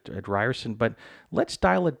coach at Ryerson, but let's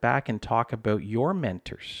dial it back and talk about your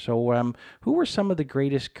mentors. So, who were some of the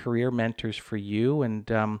greatest career mentors for you, and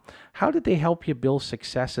how did they help you build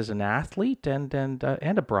success as an athlete and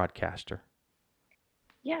a broadcaster?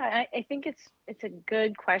 Yeah, I think it's a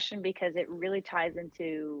good question because it really ties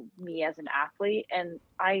into me as an athlete, and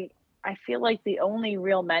I feel like the only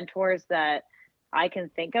real mentors that I can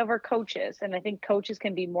think of are coaches, and I think coaches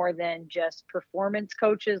can be more than just performance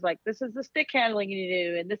coaches. Like this is the stick handling you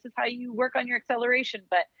do, and this is how you work on your acceleration,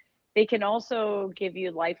 but they can also give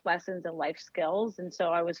you life lessons and life skills. And so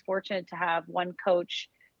I was fortunate to have one coach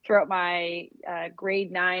throughout my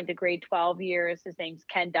grade 9 to grade 12 years. His name's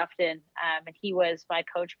Ken Dufton, and he was my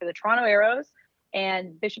coach for the Toronto Arrows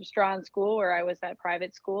and Bishop Strachan School, where I was at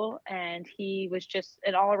private school. And he was just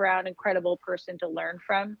an all around incredible person to learn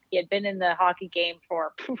from. He had been in the hockey game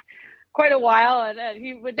for quite a while, and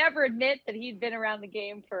he would never admit that he'd been around the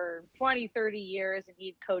game for 20, 30 years, and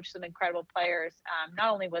he'd coached some incredible players.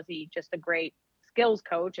 Not only was he just a great skills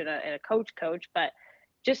coach and a coach, but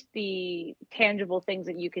just the tangible things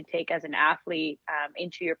that you could take as an athlete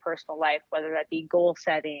into your personal life, whether that be goal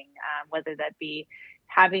setting, whether that be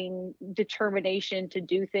having determination to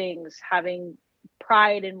do things, having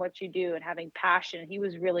pride in what you do, and having passion. He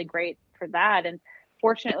was really great for that. And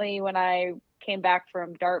fortunately, when I came back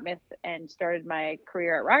from Dartmouth and started my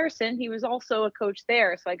career at Ryerson, he was also a coach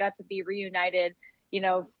there. So I got to be reunited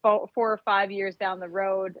 4 or 5 years down the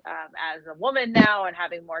road, as a woman now and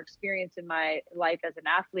having more experience in my life as an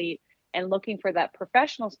athlete and looking for that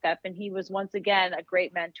professional step. And he was once again a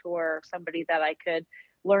great mentor, somebody that I could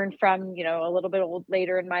learn from, a little bit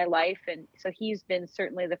later in my life. And so he's been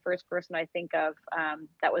certainly the first person I think of,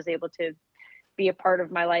 that was able to be a part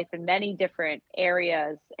of my life in many different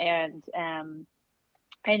areas. And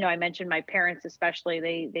I know I mentioned my parents,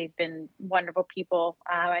 especially. They've been wonderful people.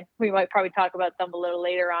 We might probably talk about them a little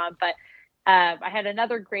later on, but I had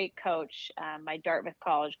another great coach, my Dartmouth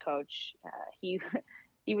College coach. He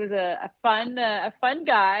he was a fun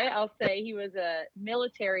guy. I'll say he was a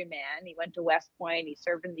military man. He went to West Point. He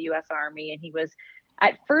served in the U.S. Army, and he was,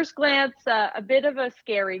 at first glance, a bit of a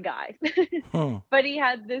scary guy. Hmm. But he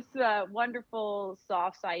had this wonderful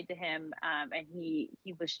soft side to him, and he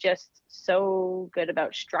was just so good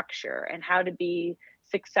about structure and how to be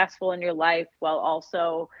successful in your life while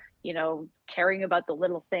also caring about the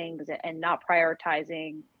little things and not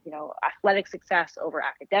prioritizing athletic success over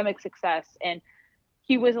academic success. And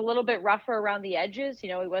he was a little bit rougher around the edges.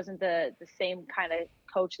 He wasn't the same kind of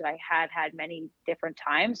coach that I had many different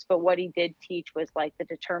times, but what he did teach was like the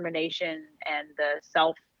determination and the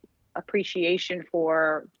self appreciation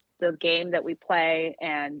for the game that we play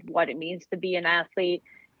and what it means to be an athlete,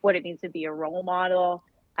 what it means to be a role model.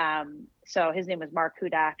 So his name was Mark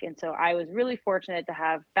Hudak. And so I was really fortunate to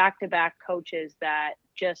have back-to-back coaches that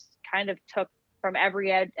just kind of took from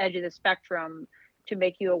every edge of the spectrum to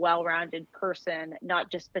make you a well-rounded person,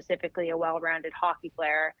 not just specifically a well-rounded hockey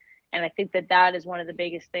player. And I think that is one of the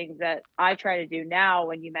biggest things that I try to do now.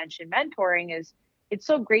 When you mention mentoring, is it's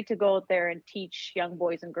so great to go out there and teach young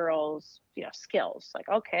boys and girls, skills like,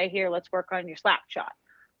 okay, here, let's work on your slap shot.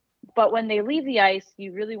 But when they leave the ice,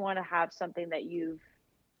 you really want to have something that you've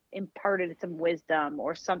imparted some wisdom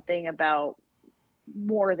or something about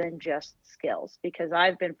more than just skills, because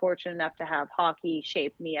I've been fortunate enough to have hockey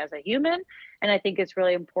shape me as a human. And I think it's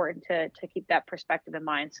really important to keep that perspective in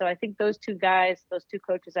mind. So I think those two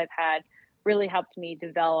coaches I've had really helped me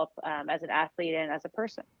develop as an athlete and as a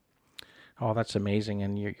person. Oh, that's amazing.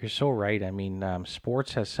 And you're so right. I mean,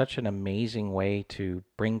 sports has such an amazing way to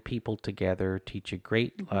bring people together, teach you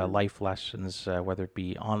great life lessons, whether it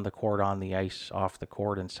be on the court, on the ice, off the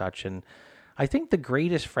court, and such. And I think the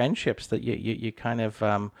greatest friendships that you kind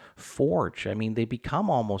of forge, I mean, they become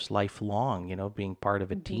almost lifelong, being part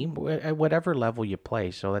of a team at whatever level you play.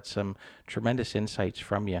 So that's some tremendous insights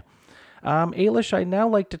from you. Ailish, I'd now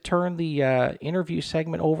like to turn the interview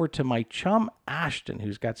segment over to my chum, Ashton,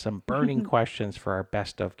 who's got some burning questions for our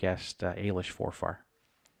best of guest, Ailish Forfar.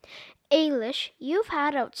 Ailish, you've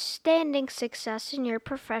had outstanding success in your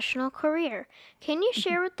professional career. Can you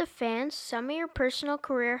share with the fans some of your personal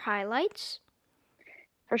career highlights?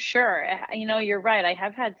 For sure. You're right. I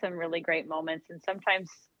have had some really great moments, and sometimes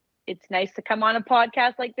it's nice to come on a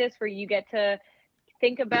podcast like this where you get to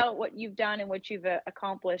think about what you've done and what you've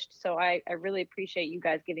accomplished. So I really appreciate you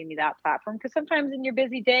guys giving me that platform, because sometimes in your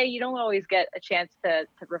busy day, you don't always get a chance to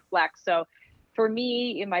reflect. So for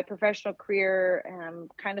me, in my professional career,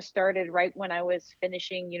 kind of started right when I was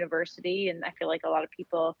finishing university. And I feel like a lot of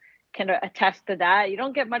people can attest to that. You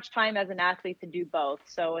don't get much time as an athlete to do both.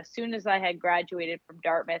 So as soon as I had graduated from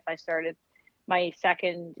Dartmouth, I started my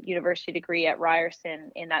second university degree at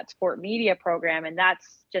Ryerson in that sport media program. And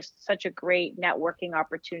that's just such a great networking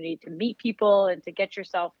opportunity to meet people and to get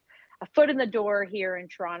yourself a foot in the door here in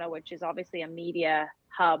Toronto, which is obviously a media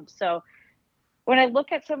hub. So when I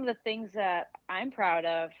look at some of the things that I'm proud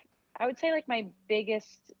of, I would say like my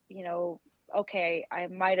biggest, okay, I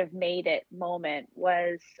might have made it moment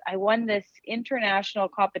was I won this international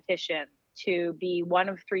competition to be one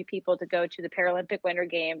of 3 people to go to the Paralympic Winter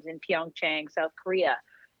Games in Pyeongchang, South Korea.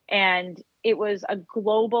 And it was a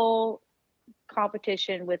global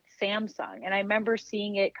competition with Samsung. And I remember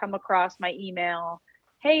seeing it come across my email.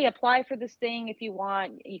 Hey, apply for this thing if you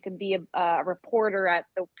want. You can be a reporter at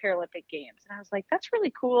the Paralympic Games. And I was like, that's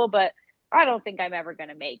really cool, but I don't think I'm ever going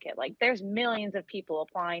to make it. Like, there's millions of people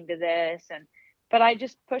applying to this. But I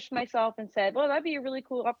just pushed myself and said, well, that'd be a really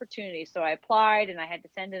cool opportunity. So I applied, and I had to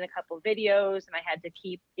send in a couple of videos, and I had to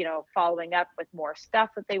keep, following up with more stuff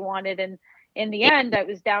that they wanted. And in the end, it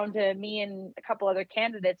was down to me and a couple other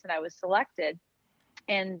candidates, and I was selected.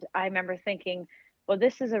 And I remember thinking, well,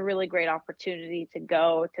 this is a really great opportunity to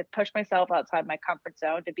go to push myself outside my comfort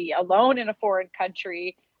zone, to be alone in a foreign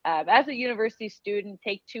country as a university student,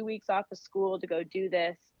 take 2 weeks off of school to go do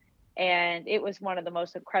this. And it was one of the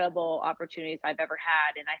most incredible opportunities I've ever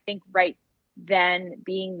had. And I think right then,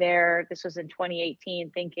 being there, this was in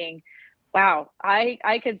 2018, thinking, wow,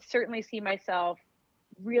 I could certainly see myself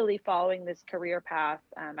really following this career path,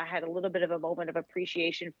 I had a little bit of a moment of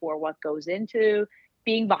appreciation for what goes into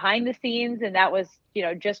being behind the scenes. And that was,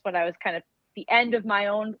 just when I was kind of the end of my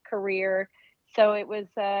own career. So it was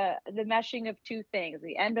the meshing of two things,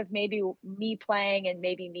 the end of maybe me playing and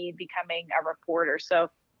maybe me becoming a reporter. So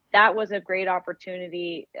that was a great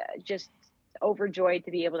opportunity, just overjoyed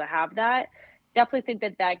to be able to have that. Definitely think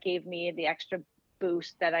that that gave me the extra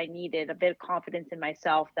boost that I needed, a bit of confidence in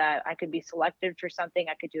myself that I could be selected for something,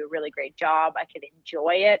 I could do a really great job, I could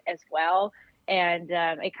enjoy it as well. And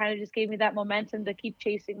it kind of just gave me that momentum to keep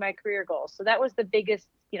chasing my career goals. So that was the biggest,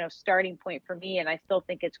 starting point for me. And I still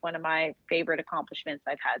think it's one of my favorite accomplishments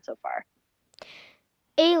I've had so far.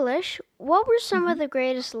 Ailish, what were some of the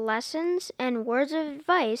greatest lessons and words of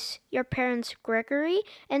advice your parents Gregory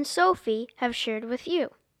and Sophie have shared with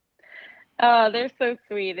you? Oh, they're so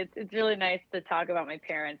sweet. It's really nice to talk about my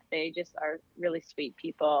parents. They just are really sweet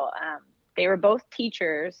people. They were both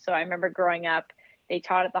teachers, so I remember growing up, they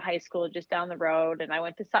taught at the high school just down the road, and I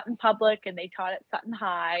went to Sutton Public, and they taught at Sutton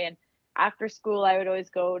High. And after school, I would always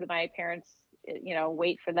go to my parents,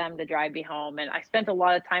 wait for them to drive me home. And I spent a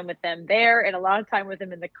lot of time with them there, and a lot of time with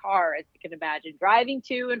them in the car, as you can imagine, driving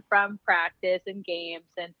to and from practice and games.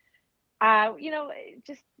 And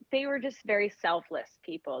just they were just very selfless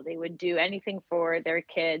people. They would do anything for their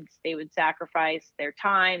kids. They would sacrifice their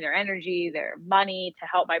time, their energy, their money to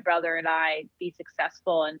help my brother and I be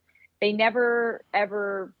successful. And they never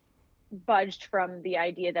ever budged from the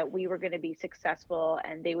idea that we were going to be successful,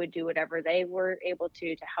 and they would do whatever they were able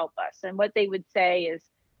to help us. And what they would say is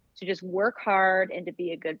to just work hard and to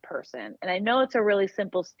be a good person. And I know it's a really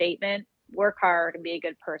simple statement, work hard and be a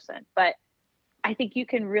good person, but I think you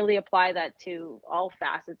can really apply that to all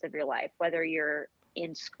facets of your life, whether you're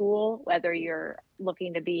in school, whether you're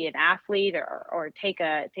looking to be an athlete or take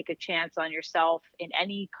a chance on yourself in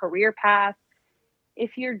any career path.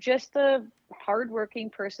 If you're just a hardworking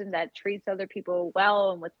person that treats other people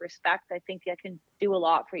well and with respect, I think that can do a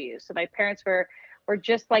lot for you. So my parents were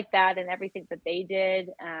just like that in everything that they did,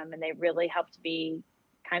 and they really helped me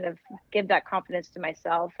kind of give that confidence to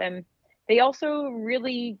myself. And they also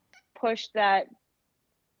really push that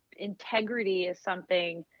integrity is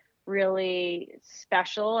something really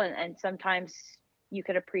special, and sometimes you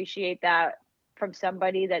could appreciate that from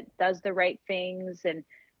somebody that does the right things and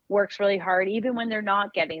works really hard even when they're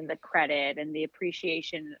not getting the credit and the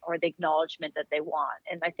appreciation or the acknowledgement that they want.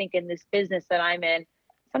 And I think in this business that I'm in,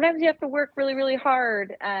 sometimes you have to work really, really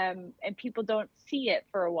hard, and people don't see it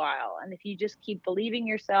for a while. And if you just keep believing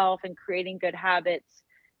yourself and creating good habits,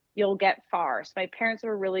 you'll get far. So my parents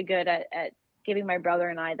were really good at giving my brother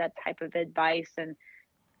and I that type of advice. And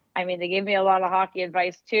I mean, they gave me a lot of hockey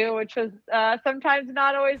advice too, which was sometimes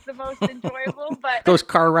not always the most enjoyable, but those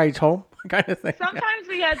car rides home kind of thing. Sometimes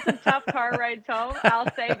we had some tough car rides home,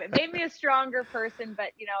 I'll say, but it made me a stronger person. But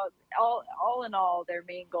all in all, their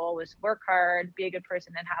main goal was work hard, be a good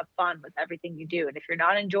person, and have fun with everything you do. And if you're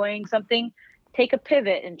not enjoying something, take a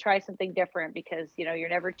pivot and try something different, because you're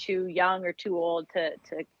never too young or too old to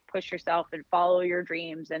push yourself and follow your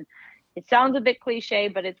dreams. And it sounds a bit cliche,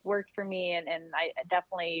 but it's worked for me. And I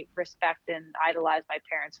definitely respect and idolize my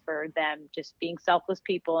parents for them just being selfless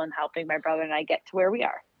people and helping my brother and I get to where we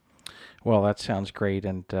are. Well, that sounds great,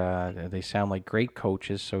 and they sound like great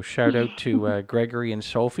coaches. So shout out to Gregory and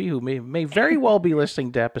Sophie, who may very well be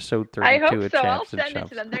listening to episode 32. I hope so. I'll send it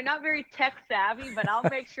to them. They're not very tech savvy, but I'll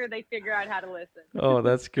make sure they figure out how to listen. Oh,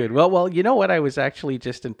 that's good. Well, you know what? I was actually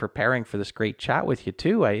just in preparing for this great chat with you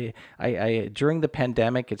too. I during the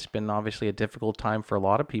pandemic, it's been obviously a difficult time for a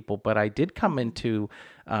lot of people, but I did come into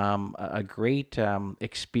a great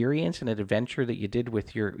experience and an adventure that you did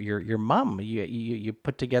with your mom. You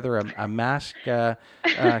put together a mask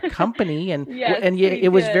company, and yes, it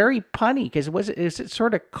was very punny, because is it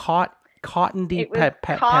sort of cotton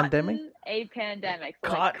pandemic? A pandemic.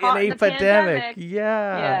 So caught in a pandemic.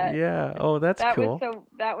 Yeah. Oh, that's cool.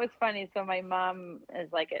 That was funny. So my mom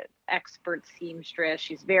is like an expert seamstress.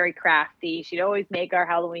 She's very crafty. She'd always make our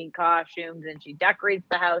Halloween costumes, and she decorates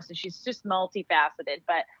the house, and she's just multifaceted.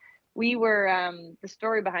 But we were the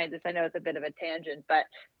story behind this, I know it's a bit of a tangent, but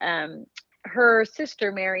her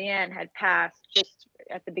sister Marianne had passed just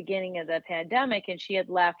at the beginning of the pandemic, and she had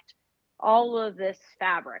left all of this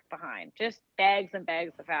fabric behind, just bags and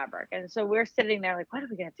bags of fabric. And so we're sitting there like, what are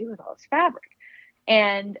we going to do with all this fabric?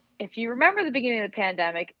 And if you remember the beginning of the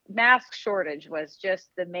pandemic, mask shortage was just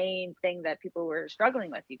the main thing that people were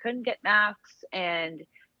struggling with. You couldn't get masks. And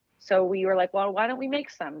so we were like, well, why don't we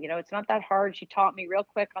make some? It's not that hard. She taught me real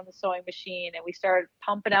quick on the sewing machine, and we started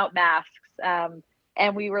pumping out masks.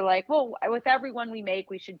 And we were like, well, with every one we make,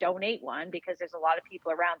 we should donate one because there's a lot of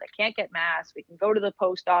people around that can't get masks. We can go to the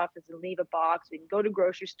post office and leave a box. We can go to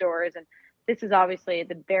grocery stores. And this is obviously at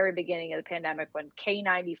the very beginning of the pandemic when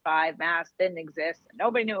K95 masks didn't exist and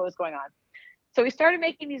nobody knew what was going on. So we started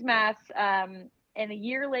making these masks. And a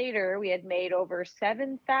year later, we had made over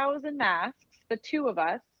 7,000 masks, the two of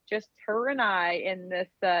us, just her and I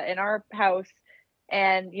in our house.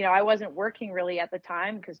 And, I wasn't working really at the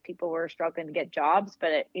time because people were struggling to get jobs,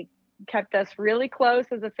 but it kept us really close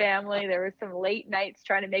as a family. There was some late nights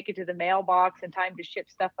trying to make it to the mailbox in time to ship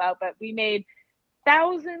stuff out, but we made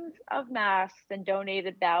thousands of masks and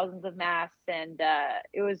donated thousands of masks. And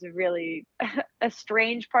it was really a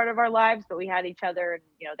strange part of our lives, but we had each other. And,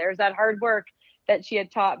 there's that hard work that she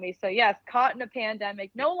had taught me. So yes, caught in a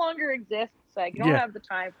pandemic no longer exists. So I don't have the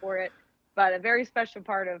time for it, but a very special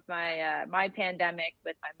part of my my pandemic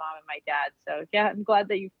with my mom and my dad. So yeah, I'm glad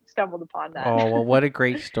that you stumbled upon that. Oh, well, what a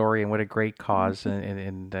great story and what a great cause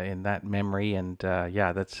in that memory. And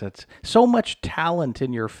that's so much talent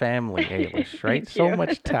in your family, Ailish, right? So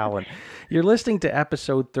much talent. You're listening to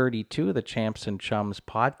episode 32 of the Champs and Chums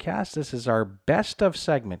podcast. This is our best of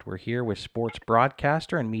segment. We're here with sports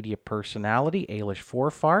broadcaster and media personality, Ailish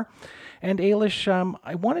Forfar. And Ailish,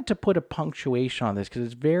 I wanted to put a punctuation on this because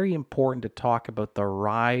it's very important to talk about the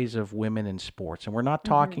rise of women in sports. And we're not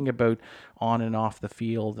talking about on and off the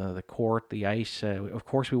field, the court, the ice. Of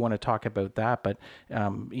course, we want to talk about that. But,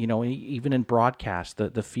 even in broadcast,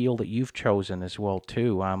 the field that you've chosen as well,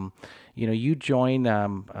 too. You join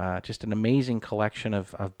just an amazing collection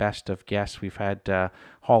of best of guests. We've had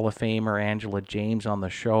Hall of Famer Angela James on the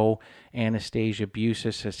show, Anastasia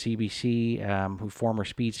Busis at CBC, who former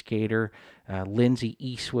speed skater, Lindsay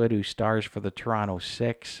Eastwood, who stars for the Toronto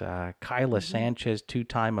Six, Kyla Sanchez,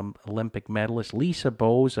 two-time Olympic medalist, Lisa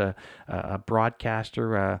Bowes, a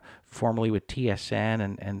broadcaster formerly with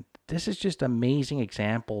TSN, and this is just amazing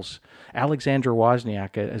examples. Alexandra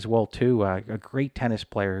Wozniak as well, too, a great tennis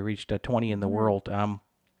player who reached 20 in the world.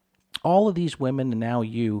 All of these women, and now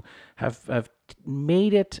you, have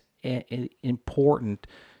made it important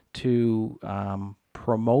to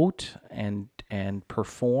promote and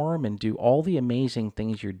perform and do all the amazing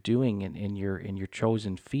things you're doing in your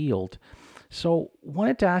chosen field. So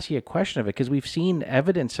wanted to ask you a question of it because we've seen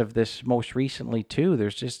evidence of this most recently too.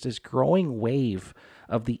 There's just this growing wave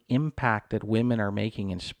of the impact that women are making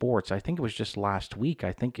in sports. I think it was just last week.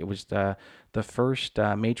 I think it was the first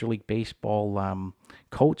Major League Baseball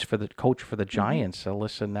coach for the Giants,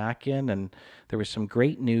 Alyssa Nakin, and there was some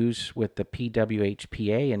great news with the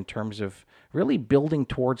PWHPA in terms of really building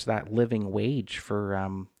towards that living wage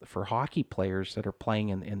for hockey players that are playing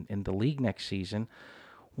in the league next season.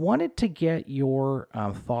 Wanted to get your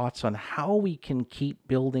thoughts on how we can keep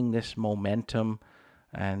building this momentum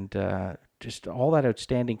and just all that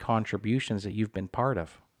outstanding contributions that you've been part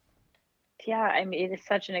of. Yeah, I mean, it is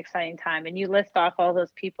such an exciting time. And you list off all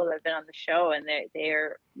those people that have been on the show and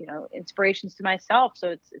they're, inspirations to myself. So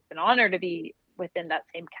it's an honor to be within that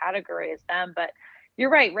same category as them. But you're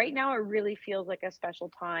right. Right now, it really feels like a special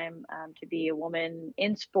time to be a woman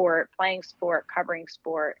in sport, playing sport, covering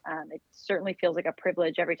sport. It certainly feels like a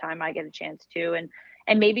privilege every time I get a chance to.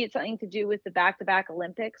 And maybe it's something to do with the back-to-back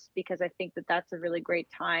Olympics, because I think that that's a really great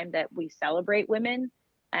time that we celebrate women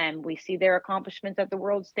and we see their accomplishments at the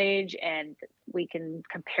world stage and we can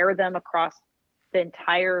compare them across the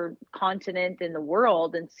entire continent and the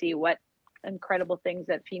world and see what incredible things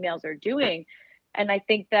that females are doing. And I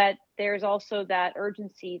think that there's also that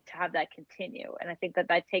urgency to have that continue. And I think that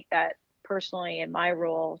I take that personally in my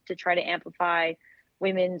role to try to amplify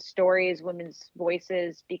women's stories, women's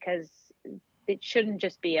voices, because it shouldn't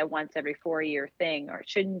just be a once every 4-year thing, or it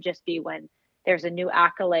shouldn't just be when there's a new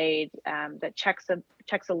accolade that checks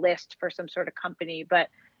a list for some sort of company. But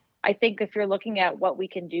I think if you're looking at what we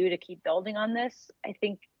can do to keep building on this, I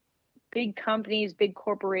think big companies, big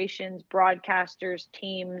corporations, broadcasters,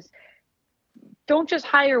 teams, don't just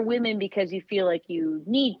hire women because you feel like you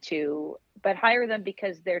need to, but hire them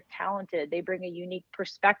because they're talented. They bring a unique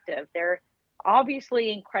perspective. They're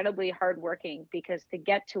obviously incredibly hardworking, because to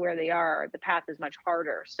get to where they are, the path is much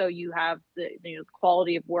harder. So you have the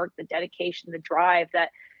quality of work, the dedication, the drive that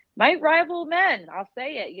might rival men. I'll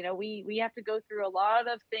say it. We have to go through a lot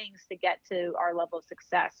of things to get to our level of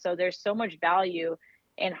success. So there's so much value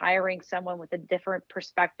in hiring someone with a different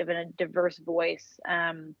perspective and a diverse voice.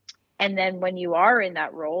 And then when you are in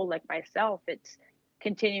that role, like myself, it's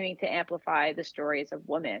continuing to amplify the stories of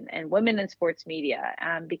women and women in sports media.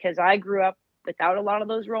 Because I grew up without a lot of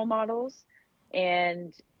those role models,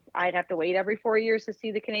 and I'd have to wait every 4 years to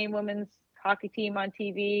see the Canadian women's hockey team on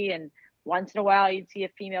TV. And once in a while you'd see a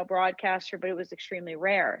female broadcaster, but it was extremely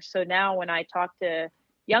rare. So now when I talk to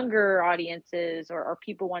younger audiences or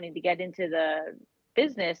people wanting to get into the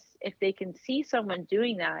business, if they can see someone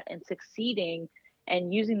doing that and succeeding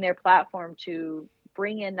and using their platform to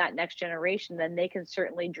bring in that next generation, then they can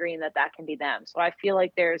certainly dream that that can be them. So I feel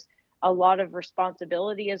like there's a lot of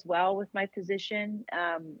responsibility as well with my position,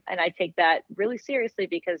 and I take that really seriously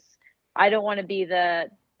because I don't want to be the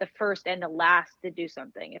first and the last to do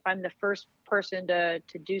something. If I'm the first person to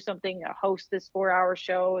do something, host this 4-hour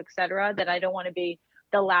show, etc., then I don't want to be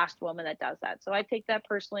the last woman that does that. So I take that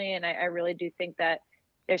personally, and I really do think that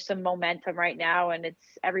there's some momentum right now, and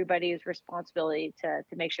it's everybody's responsibility to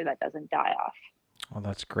make sure that doesn't die off. Well,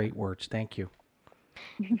 that's great words. Thank you.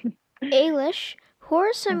 Ailish, who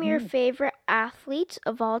are some of your favorite athletes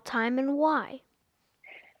of all time and why?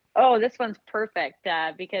 Oh, this one's perfect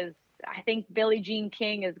because I think Billie Jean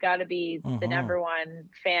King has got to be the number one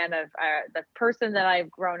fan of the person that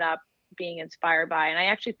I've grown up being inspired by. And I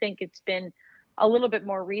actually think it's been a little bit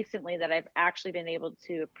more recently that I've actually been able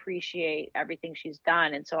to appreciate everything she's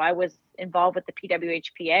done. And so I was involved with the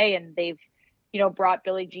PWHPA, and they've, brought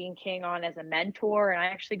Billie Jean King on as a mentor. And I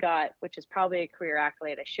actually got, which is probably a career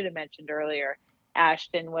accolade I should have mentioned earlier,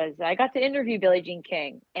 Ashton, was I got to interview Billie Jean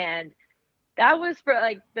King. And that was for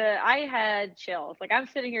I had chills. Like, I'm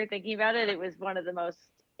sitting here thinking about it. It was one of the most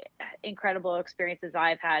incredible experiences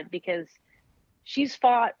I've had because she's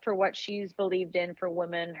fought for what she's believed in for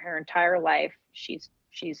women her entire life. She's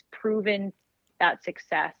proven that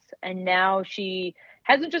success, and now she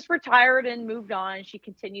hasn't just retired and moved on. She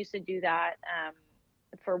continues to do that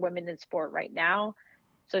for women in sport right now.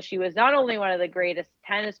 So she was not only one of the greatest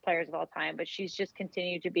tennis players of all time, but she's just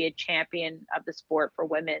continued to be a champion of the sport for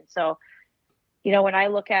women. So when I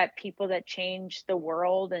look at people that change the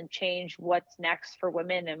world and change what's next for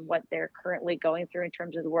women and what they're currently going through in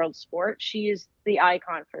terms of the world sport, she is the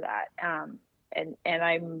icon for that. And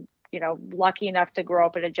I'm, lucky enough to grow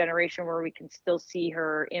up in a generation where we can still see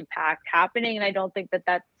her impact happening. And I don't think that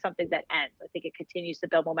that's something that ends. I think it continues to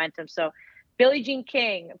build momentum. So Billie Jean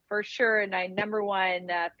King, for sure, and my number one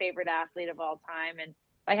favorite athlete of all time. And if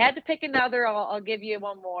I had to pick another, I'll give you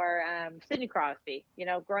one more. Sidney Crosby.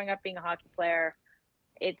 Growing up being a hockey player,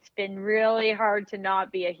 it's been really hard to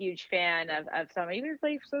not be a huge fan of some, even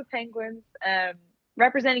if for the Penguins.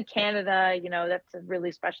 Representing Canada, that's a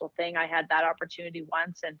really special thing. I had that opportunity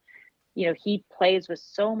once, and he plays with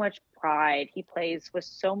so much pride. He plays with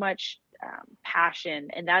so much passion,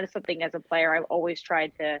 and that is something as a player I've always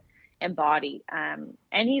tried to embody. And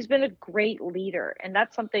he's been a great leader, and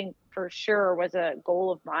that's something for sure was a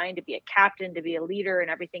goal of mine, to be a captain, to be a leader in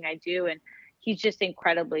everything I do. And he's just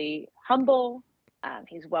incredibly humble.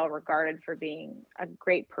 He's well regarded for being a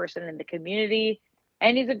great person in the community,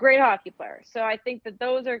 and he's a great hockey player. So I think that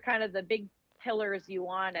those are kind of the big pillars you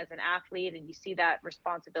want as an athlete, and you see that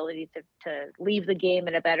responsibility to leave the game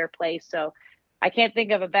in a better place. So I can't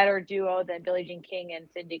think of a better duo than Billie Jean King and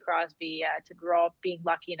Sidney Crosby to grow up being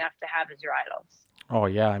lucky enough to have as your idols. Oh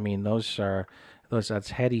yeah, I mean that's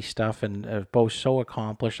heady stuff, and both so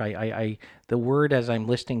accomplished. I the word as I'm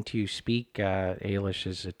listening to you speak, Ailish,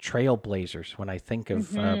 is trailblazers when I think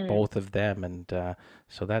of both of them, and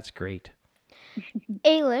so that's great.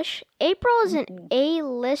 Ailish, April is an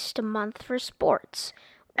A-list month for sports.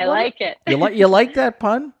 I like it. You like that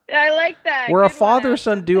pun? I like that. We're a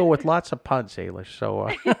father-son duo with lots of puns, Ailish. So,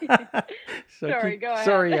 sorry, go ahead.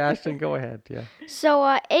 Sorry, Ashton, go ahead. Yeah.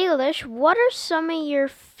 So, Ailish, what are some of your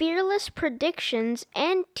fearless predictions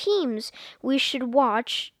and teams we should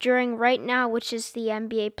watch during right now, which is the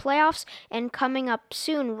NBA playoffs, and coming up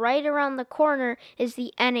soon, right around the corner, is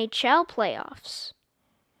the NHL playoffs?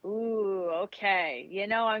 Ooh, okay.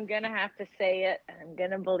 I'm going to have to say it, and I'm going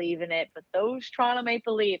to believe in it. But those Toronto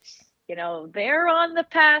Maple Leafs, they're on the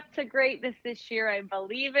path to greatness this year. I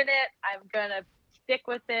believe in it. I'm going to stick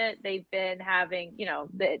with it. They've been having,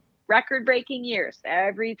 the record-breaking years.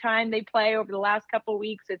 Every time they play over the last couple of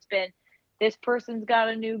weeks, it's been this person's got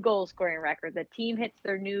a new goal-scoring record. The team hits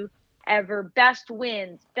their new ever best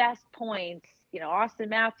wins, best points. Austin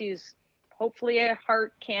Matthews, hopefully a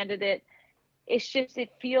Hart candidate. It's just,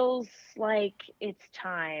 it feels like it's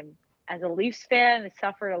time. As a Leafs fan, I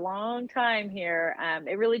suffered a long time here.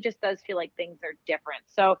 It really just does feel like things are different.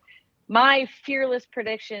 So my fearless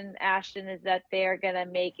prediction, Ashton, is that they're going to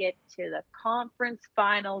make it to the conference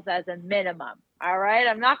finals as a minimum. All right.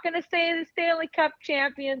 I'm not going to say the Stanley Cup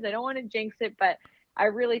champions. I don't want to jinx it, but I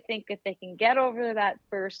really think if they can get over that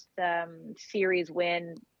first series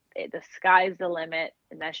win, the sky's the limit,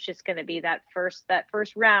 and that's just going to be that first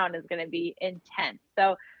round is going to be intense.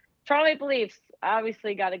 So Toronto Maple Leafs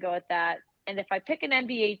obviously got to go with that. And if I pick an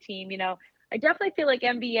NBA team, I definitely feel like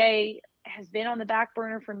NBA has been on the back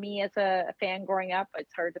burner for me as a fan growing up.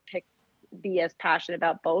 It's hard to be as passionate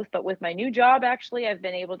about both. But with my new job, actually, I've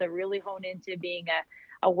been able to really hone into being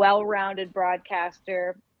a well-rounded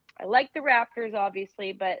broadcaster. I like the Raptors,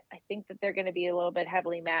 obviously, but I think that they're going to be a little bit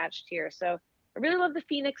heavily matched here. So I really love the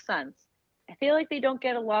Phoenix Suns. I feel like they don't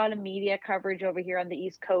get a lot of media coverage over here on the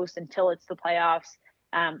East Coast until it's the playoffs.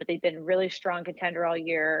 But they've been a really strong contender all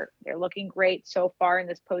year. They're looking great so far in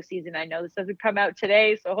this postseason. I know this doesn't come out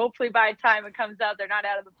today, so hopefully by the time it comes out, they're not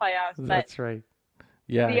out of the playoffs. That's right.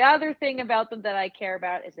 Yeah. The other thing about them that I care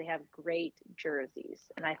about is they have great jerseys,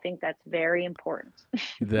 and I think that's very important.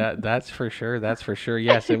 That's for sure. That's for sure.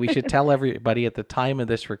 Yes, and we should tell everybody at the time of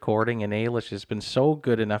this recording, and Ailish has been so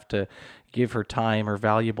good enough to give her time, her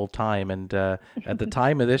valuable time, and at the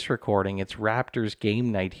time of this recording, it's Raptors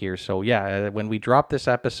game night here. So yeah, when we drop this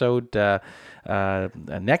episode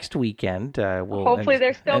next weekend, we'll hopefully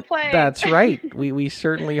they're still playing. That's right. We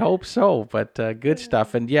certainly hope so. But good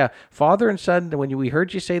stuff. And yeah, father and son. When we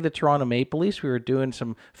heard you say the Toronto Maple Leafs, we were doing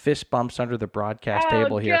some fist bumps under the broadcast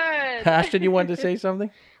table here. Good. Ashton, you wanted to say something?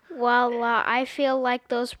 Well, I feel like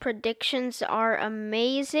those predictions are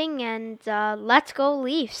amazing, and let's go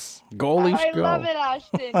Leafs. Go Leafs, go. I love it,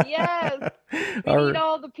 Ashton. Yes. We need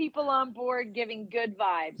all the people on board giving good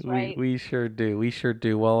vibes, right? We sure do. We sure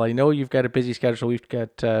do. Well, I know you've got a busy schedule. We've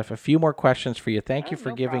got a few more questions for you. Thank you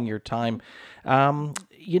for giving your time.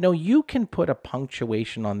 You can put a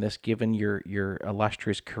punctuation on this given your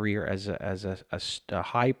illustrious career as a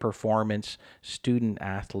high performance student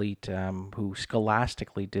athlete who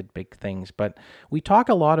scholastically did big things. But we talk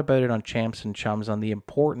a lot about it on Champs and Chums on the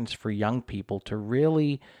importance for young people to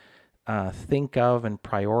really think of and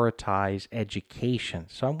prioritize education.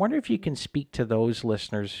 So I'm wondering if you can speak to those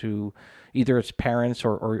listeners who either it's parents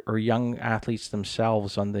or young athletes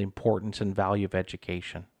themselves on the importance and value of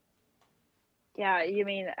education. Yeah,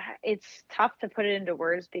 it's tough to put it into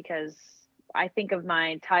words because I think of my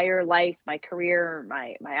entire life, my career,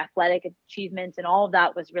 my athletic achievements, and all of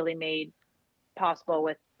that was really made possible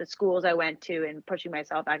with the schools I went to and pushing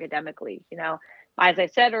myself academically. As I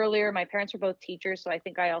said earlier, my parents were both teachers, so I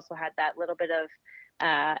think I also had that little bit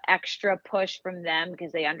of extra push from them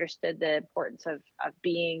because they understood the importance of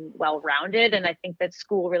being well-rounded, and I think that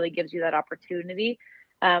school really gives you that opportunity.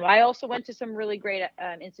 I also went to some really great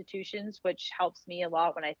institutions, which helps me a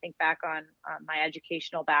lot when I think back on my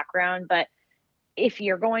educational background. But if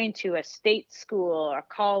you're going to a state school or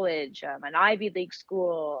college, an Ivy League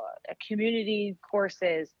school, a community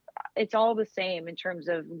courses, it's all the same in terms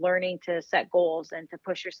of learning to set goals and to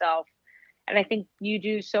push yourself. And I think you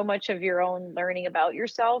do so much of your own learning about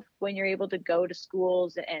yourself when you're able to go to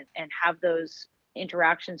schools and have those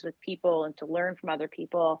interactions with people and to learn from other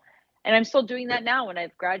people. And I'm still doing that now when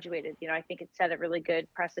I've graduated. I think it set a really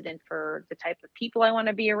good precedent for the type of people I want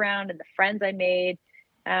to be around and the friends I made.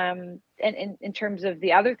 And in terms of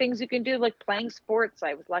the other things you can do, like playing sports,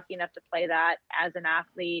 I was lucky enough to play that as an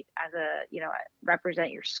athlete,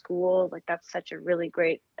 represent your school. Like that's such a really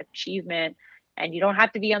great achievement. And you don't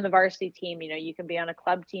have to be on the varsity team. You can be on a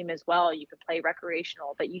club team as well. You can play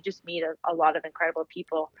recreational, but you just meet a lot of incredible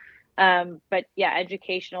people. But yeah,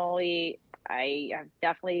 educationally, I have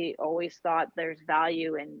definitely always thought there's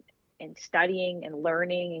value in studying and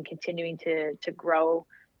learning and continuing to grow.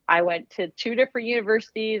 I went to 2 different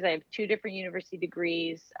universities. I have 2 different university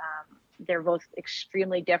degrees. They're both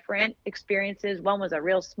extremely different experiences. One was a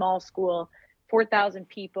real small school, 4,000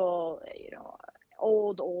 people,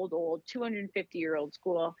 old, 250-year-old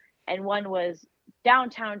school. And one was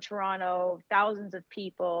downtown Toronto, thousands of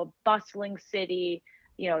people, bustling city,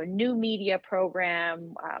 new media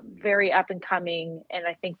program, very up and coming. And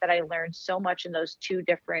I think that I learned so much in those 2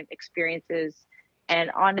 different experiences.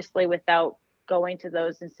 And honestly, without going to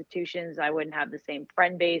those institutions, I wouldn't have the same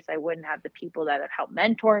friend base. I wouldn't have the people that have helped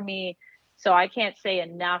mentor me. So I can't say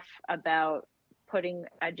enough about putting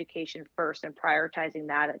education first and prioritizing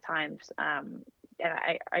that at times. And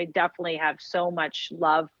I definitely have so much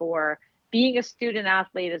love for being a student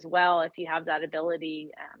athlete as well. If you have that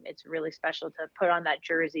ability, it's really special to put on that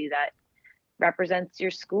jersey that represents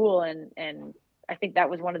your school. And I think that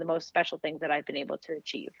was one of the most special things that I've been able to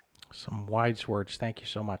achieve. Some wise words. Thank you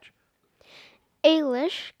so much.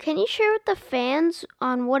 Ailish, can you share with the fans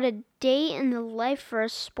on what a day in the life for a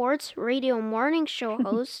sports radio morning show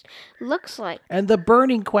host looks like? And the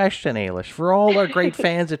burning question, Ailish, for all our great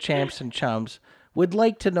fans of Champs and Chums, would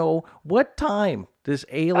like to know what time does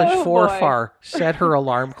Ailish Forfar set her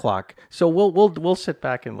alarm clock? So we'll sit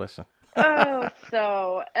back and listen. I'll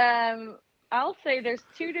say there's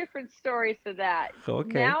 2 different stories to that.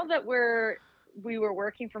 Okay. Now that we're we were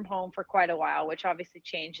working from home for quite a while, which obviously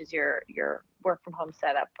changes your work from home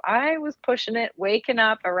setup. I was pushing it, waking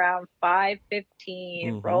up around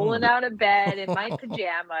 5:15, rolling out of bed in my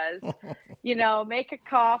pajamas, make a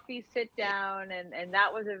coffee, sit down, and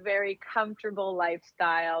that was a very comfortable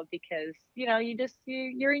lifestyle because,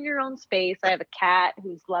 you're in your own space. I have a cat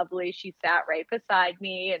who's lovely. She sat right beside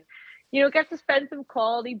me and get to spend some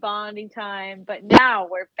quality bonding time. But now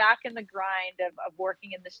we're back in the grind of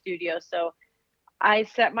working in the studio. So I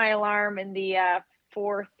set my alarm in the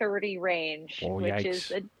 4:30 range, Oh, which is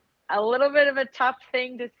yikes. a little bit of a tough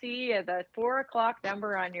thing to see. The 4 o'clock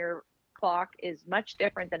number on your clock is much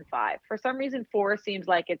different than five. For some reason, four seems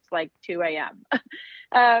like it's like 2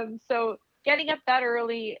 a.m. So getting up that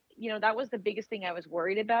early, that was the biggest thing I was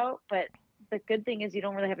worried about. But the good thing is you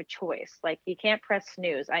don't really have a choice. Like you can't press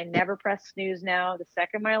snooze. I never press snooze now. The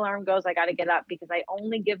second my alarm goes, I got to get up because I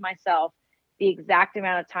only give myself the exact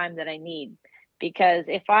amount of time that I need. Because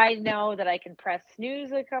if I know that I can press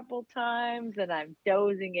snooze a couple times and I'm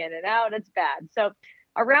dozing in and out, it's bad. So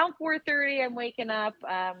around 4:30, I'm waking up,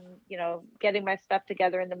 getting my stuff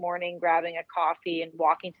together in the morning, grabbing a coffee and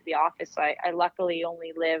walking to the office. I luckily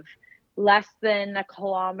only live less than a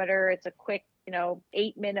kilometer. It's a quick,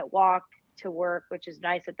 8-minute walk to work, which is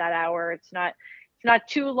nice at that hour. It's not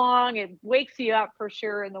too long. It wakes you up for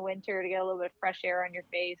sure in the winter to get a little bit of fresh air on your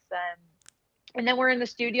face. And then we're in the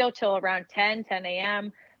studio till around 10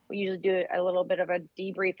 a.m. We usually do a little bit of a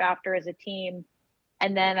debrief after as a team.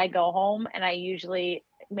 And then I go home and I usually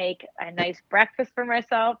make a nice breakfast for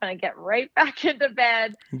myself and I get right back into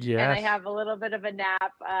bed and I Yes. have a little bit of a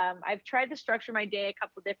nap. I've tried to structure my day a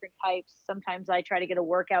couple different types. Sometimes I try to get a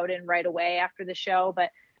workout in right away after the show,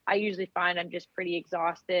 but I usually find I'm just pretty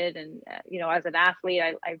exhausted. And, as an athlete,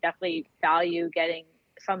 I definitely value getting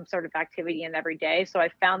some sort of activity in every day. So I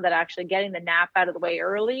found that actually getting the nap out of the way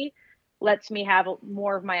early lets me have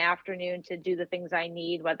more of my afternoon to do the things I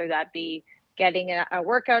need, whether that be getting a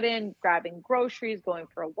workout in, grabbing groceries, going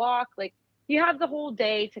for a walk. Like you have the whole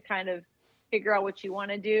day to kind of figure out what you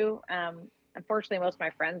want to do. Unfortunately, most of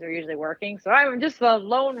my friends are usually working, so I'm just the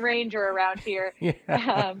lone ranger around here.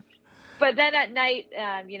 Yeah. But then at night,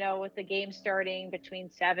 with the game starting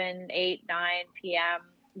between 7, 8, 9 p.m.,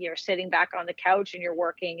 you're sitting back on the couch and you're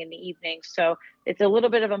working in the evening. So it's a little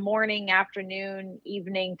bit of a morning, afternoon,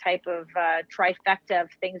 evening type of trifecta of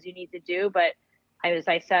things you need to do. But as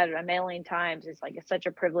I said a million times, it's such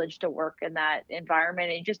a privilege to work in that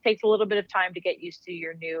environment. It just takes a little bit of time to get used to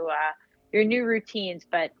your new routines.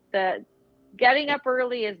 But the getting up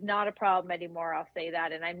early is not a problem anymore. I'll say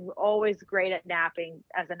that. And I'm always great at napping.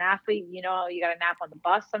 As an athlete, you got to nap on the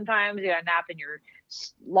bus sometimes, you got to nap in your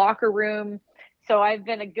locker room. So I've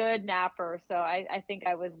been a good napper. So I think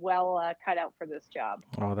I was well cut out for this job.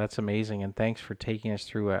 Oh, that's amazing. And thanks for taking us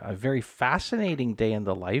through a very fascinating day in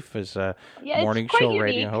the life as a Yeah, it's morning quite show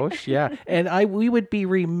radio unique. host. Yeah. And we would be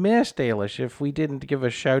remiss, Ailish, if we didn't give a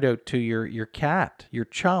shout out to your cat, your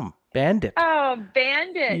chum, Bandit. Oh,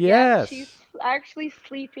 Bandit. Yep, she's Yes. actually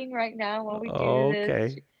sleeping right now while we do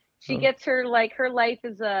this. Okay. She gets her life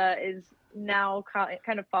is now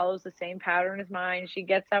kind of follows the same pattern as mine. She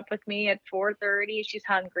gets up with me at 4:30. She's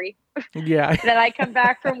hungry. Yeah. Then I come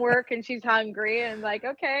back from work and she's hungry and like,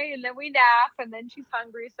 okay. And then we nap and then she's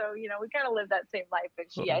hungry. So, we kind of live that same life. But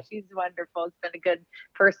she's wonderful. It's been a good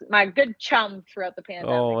person, my good chum throughout the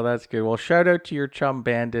pandemic. Oh, that's good. Well, shout out to your chum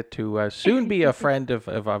Bandit to soon be a friend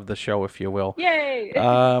of the show, if you will. Yay.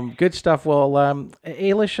 Good stuff. Well,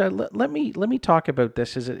 Ailish, let me talk about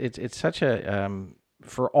this. It's such a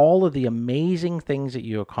for all of the amazing things that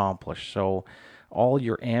you accomplished. So all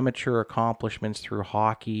your amateur accomplishments through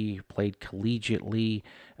hockey, you played collegiately,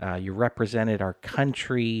 you represented our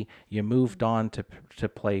country, you moved on to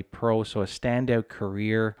play pro. So a standout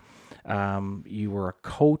career. You were a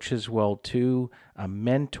coach as well too, a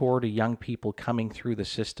mentor to young people coming through the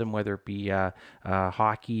system, whether it be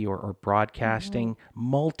hockey or broadcasting,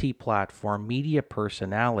 multi-platform media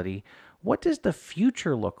personality. What does the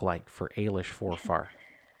future look like for Ailish Forfar?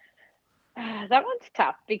 That one's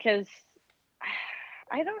tough because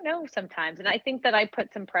I don't know sometimes. And I think that I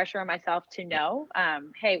put some pressure on myself to know,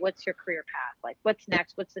 hey, what's your career path? Like, what's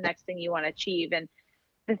next? What's the next thing you want to achieve? And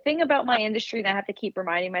the thing about my industry that I have to keep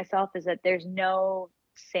reminding myself is that there's no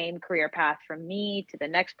same career path from me to the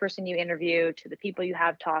next person you interview to the people you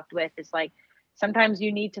have talked with. It's like sometimes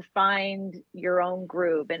you need to find your own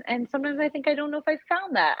groove. And sometimes I think I don't know if I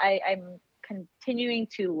found that. I'm continuing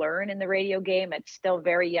to learn in the radio game. It's still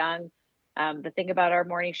very young. The thing about our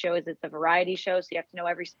morning show is it's a variety show, so you have to know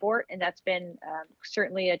every sport, and that's been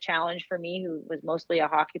certainly a challenge for me, who was mostly a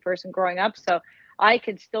hockey person growing up. So I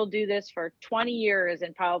could still do this for 20 years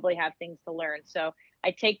and probably have things to learn. So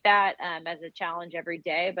I take that as a challenge every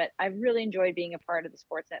day, but I really enjoyed being a part of the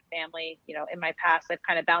Sportsnet family. In my past, I've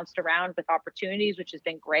kind of bounced around with opportunities, which has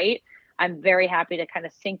been great. I'm very happy to kind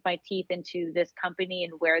of sink my teeth into this company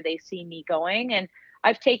and where they see me going. And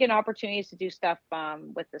I've taken opportunities to do stuff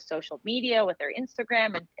with the social media, with their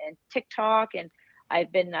Instagram and TikTok. And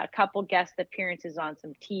I've been a couple guest appearances on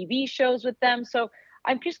some TV shows with them. So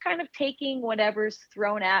I'm just kind of taking whatever's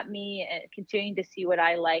thrown at me and continuing to see what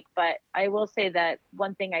I like. But I will say that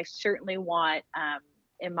one thing I certainly want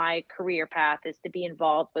in my career path is to be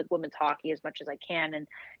involved with women's hockey as much as I can. And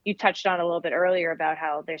you touched on a little bit earlier about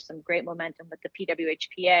how there's some great momentum with the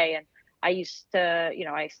PWHPA. And I used to,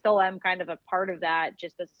 I still am kind of a part of that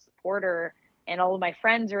just as a supporter. And all of my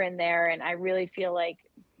friends are in there. And I really feel like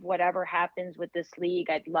whatever happens with this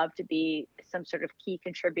league, I'd love to be some sort of key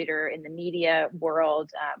contributor in the media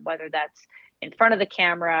world, whether that's in front of the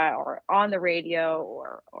camera or on the radio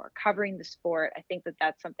or covering the sport. I think that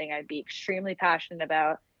that's something I'd be extremely passionate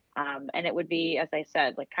about. And it would be, as I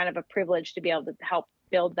said, like kind of a privilege to be able to help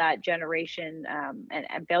build that generation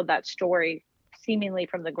and build that story seemingly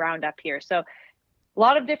from the ground up here. So a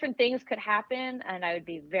lot of different things could happen, and I would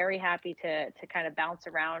be very happy to kind of bounce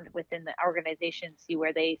around within the organization, see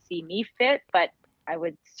where they see me fit. But I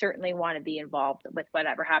would certainly want to be involved with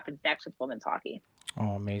whatever happens next with women's hockey.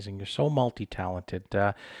 Oh, amazing. You're so multi-talented.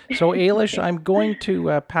 So, Ailish, I'm going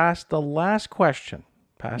to pass the last question,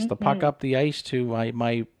 pass the puck up the ice to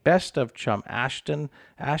my best of chum, Ashton.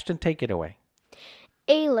 Ashton, take it away.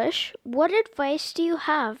 Ailish, what advice do you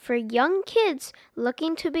have for young kids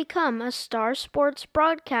looking to become a star sports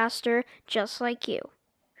broadcaster just like you?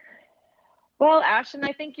 Well, Ashton,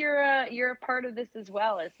 I think you're a part of this as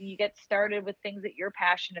well. As you get started with things that you're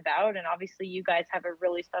passionate about, and obviously you guys have a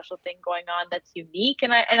really special thing going on that's unique.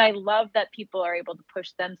 And I love that people are able to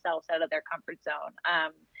push themselves out of their comfort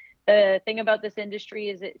zone. The thing about this industry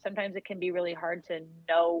is that sometimes it can be really hard to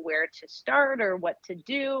know where to start or what to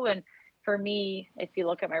do. And for me, if you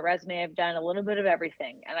look at my resume, I've done a little bit of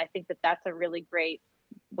everything. And I think that that's a really great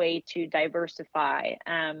way to diversify.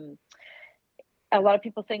 A lot of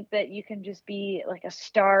people think that you can just be like a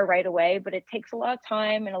star right away, but it takes a lot of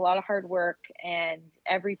time and a lot of hard work, and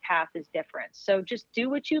every path is different. So just do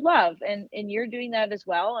what you love. And you're doing that as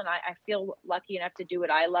well. And I feel lucky enough to do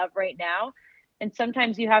what I love right now. And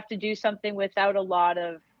sometimes you have to do something without a lot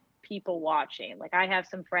of people watching. Like I have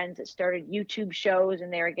some friends that started YouTube shows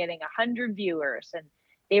and they were getting 100 viewers, and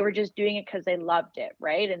they were just doing it because they loved it,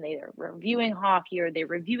 right? And they were reviewing hockey, or they're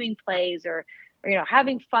reviewing plays, or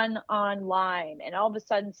having fun online. And all of a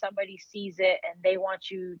sudden somebody sees it and they want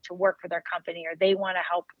you to work for their company, or they want to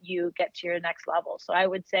help you get to your next level. So I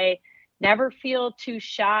would say never feel too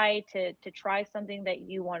shy to try something that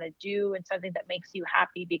you want to do and something that makes you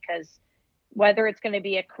happy, because whether it's going to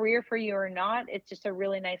be a career for you or not, it's just a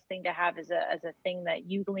really nice thing to have as a thing that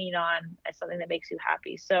you lean on, as something that makes you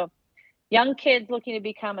happy. So young kids looking to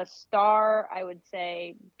become a star, I would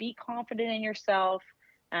say be confident in yourself,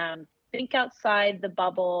 think outside the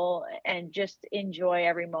bubble, and just enjoy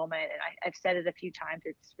every moment. And I've said it a few times,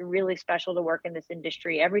 it's really special to work in this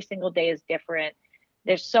industry. Every single day is different.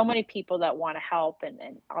 There's so many people that want to help. And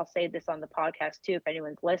I'll say this on the podcast too, if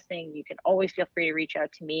anyone's listening, you can always feel free to reach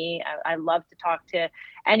out to me. I love to talk to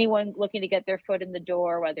anyone looking to get their foot in the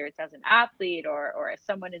door, whether it's as an athlete or as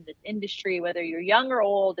someone in this industry. Whether you're young or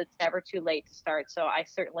old, it's never too late to start. So I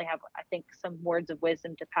certainly have, I think, some words of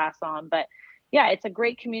wisdom to pass on. But yeah, it's a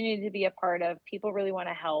great community to be a part of. People really want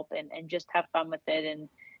to help and just have fun with it. And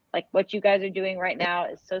like what you guys are doing right now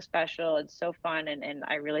is so special. It's so fun. And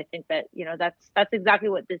I really think that, that's exactly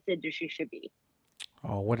what this industry should be.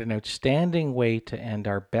 Oh, what an outstanding way to end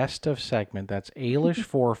our best of segment. That's Ailish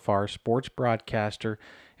Forfar, sports broadcaster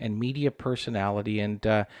and media personality. And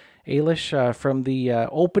Ailish, from the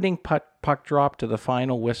opening puck drop to the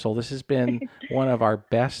final whistle, this has been one of our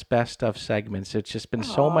best of segments. It's just been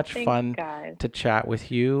so much fun to chat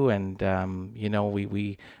with you. And,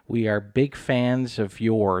 we are big fans of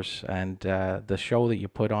yours and the show that you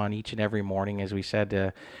put on each and every morning. As we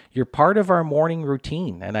said, you're part of our morning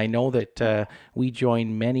routine. And I know that we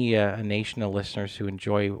join many a nation of listeners who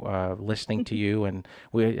enjoy listening to you. And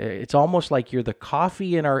it's almost like you're the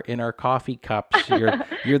coffee in our coffee cups.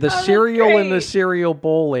 You're the cereal in the cereal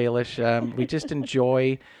bowl, Ailish. We just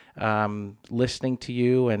enjoy listening to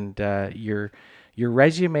you, and Your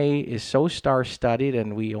resume is so star-studded,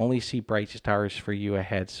 and we only see bright stars for you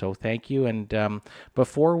ahead. So thank you. And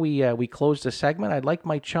before we close the segment, I'd like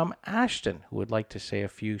my chum Ashton, who would like to say a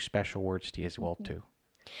few special words to you as well too.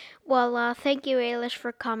 Well, thank you, Ailish,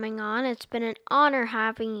 for coming on. It's been an honor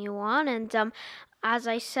having you on. And as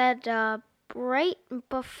I said right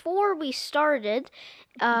before we started,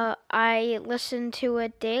 I listen to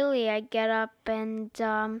it daily. I get up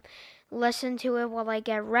and listen to it while I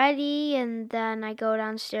get ready, and then I go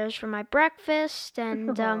downstairs for my breakfast,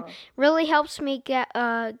 and really helps me get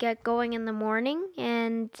going in the morning.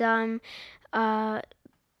 And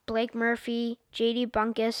Blake Murphy, JD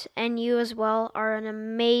Bunkus, and you as well are an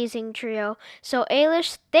amazing trio. So,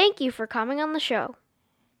 Ailish, thank you for coming on the show.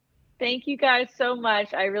 Thank you guys so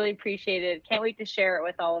much. I really appreciate it. Can't wait to share it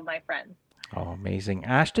with all of my friends. Oh, amazing.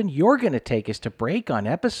 Ashton, you're going to take us to break on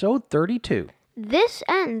episode 32. This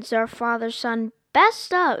ends our father-son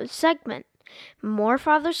best of segment. More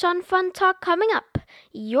father-son fun talk coming up.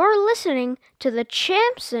 You're listening to the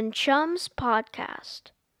Champs and Chums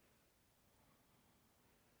podcast.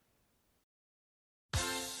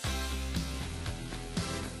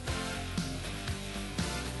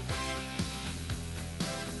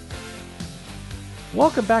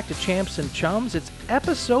 Welcome back to Champs and Chums. It's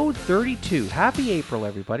episode 32. Happy April,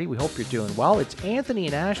 everybody. We hope you're doing well. It's Anthony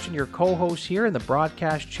and Ashton, your co-hosts here in the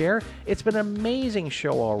broadcast chair. It's been an amazing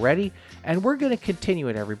show already, and we're going to continue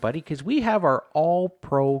it, everybody, because we have our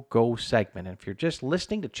All-Pro Go segment. And if you're just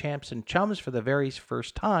listening to Champs and Chums for the very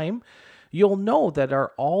first time, you'll know that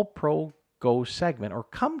our All-Pro Go segment, or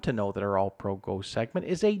come to know that our All-Pro Go segment,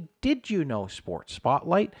 is a Did You Know Sports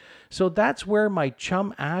Spotlight. So that's where my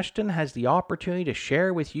chum Ashton has the opportunity to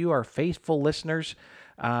share with you, our faithful listeners,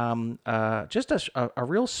 just a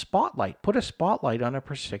real spotlight, put a spotlight on a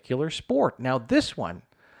particular sport. Now this one,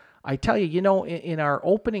 I tell you, in our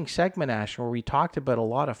opening segment, Ashton, where we talked about a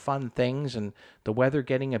lot of fun things and the weather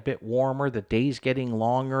getting a bit warmer, the days getting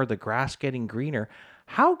longer, the grass getting greener,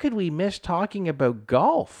 how could we miss talking about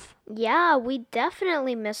golf? Yeah, we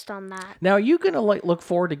definitely missed on that. Now, are you going to look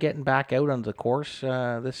forward to getting back out on the course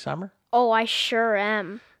this summer? Oh, I sure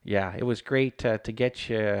am. Yeah, it was great to get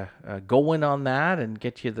you going on that and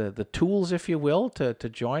get you the tools, if you will, to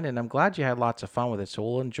join. And I'm glad you had lots of fun with it. So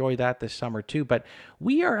we'll enjoy that this summer too. But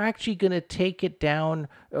we are actually going to take it down.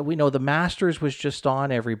 We know the Masters was just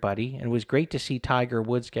on, everybody. And it was great to see Tiger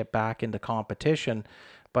Woods get back into competition.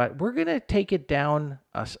 But we're going to take it down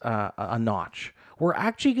a notch. We're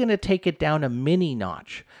actually going to take it down a mini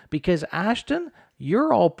notch. Because, Ashton,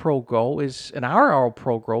 your All-Pro Go and our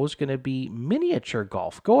All-Pro Go is going to be miniature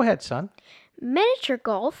golf. Go ahead, son. Miniature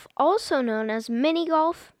golf, also known as mini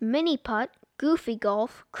golf, mini putt, goofy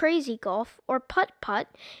golf, crazy golf, or putt-putt,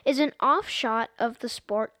 is an offshoot of the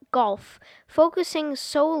sport golf, focusing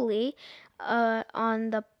solely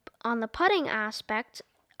on the putting aspect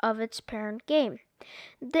of its parent game.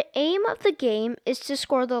 The aim of the game is to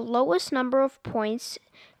score the lowest number of points.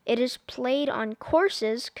 It is played on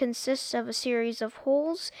courses, consists of a series of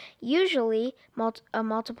holes, usually a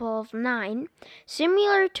multiple of 9,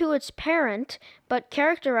 similar to its parent, but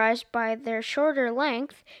characterized by their shorter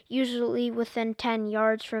length, usually within 10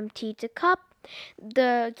 yards from tee to cup.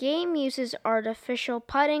 The game uses artificial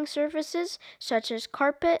putting surfaces such as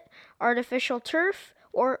carpet, artificial turf,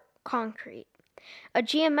 or concrete. A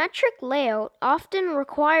geometric layout, often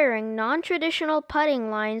requiring non-traditional putting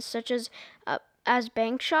lines such as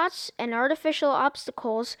bank shots, and artificial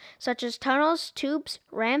obstacles such as tunnels, tubes,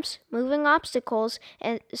 ramps, moving obstacles,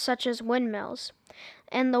 and such as windmills.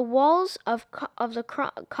 And the walls of the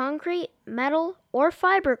concrete, metal, or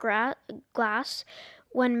fiberglass.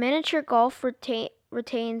 When miniature golf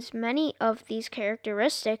retains many of these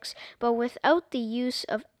characteristics, but without the use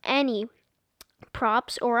of any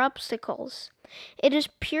props or obstacles. It is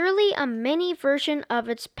purely a mini version of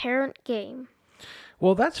its parent game.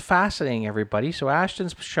 Well, that's fascinating, everybody. So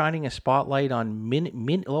Ashton's shining a spotlight on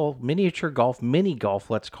miniature golf, mini golf,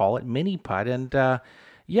 let's call it, mini putt. And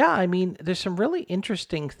yeah, I mean, there's some really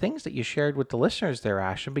interesting things that you shared with the listeners there,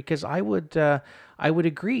 Ashton, because I would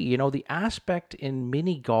agree. The aspect in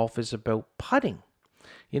mini golf is about putting.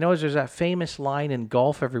 There's that famous line in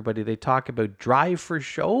golf, everybody. They talk about drive for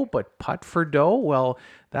show, but putt for dough. Well,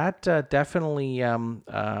 that definitely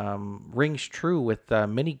rings true with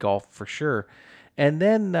mini golf for sure. And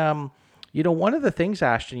then, one of the things,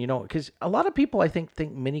 Ashton, because a lot of people, I think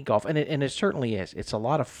mini golf, and it certainly is. It's a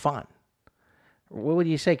lot of fun. What would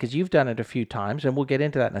you say? Because you've done it a few times, and we'll get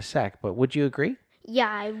into that in a sec. But would you agree? Yeah,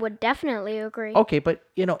 I would definitely agree. Okay, but,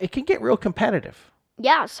 it can get real competitive.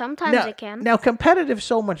 Yeah, sometimes Now, it can. now competitive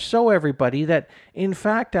so much so, everybody, that in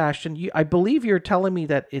fact, Ashton, I believe you're telling me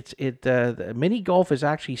that the mini golf is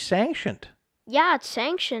actually sanctioned. Yeah, it's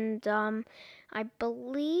sanctioned. I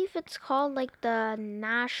believe it's called like the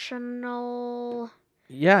National.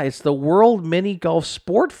 Yeah, it's the World Mini Golf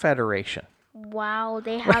Sport Federation. Wow,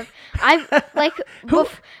 they have. I like Who?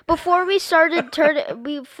 before we turned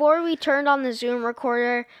on the Zoom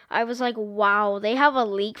recorder. I was like, wow, they have a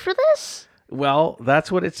league for this. Well,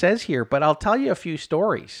 that's what it says here, but I'll tell you a few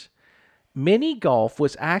stories. Mini golf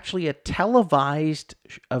was actually a televised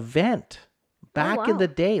event back in wow. the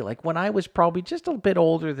day. Like when I was probably just a bit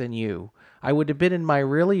older than you, I would have been in my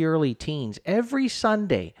really early teens. Every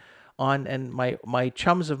Sunday on, and my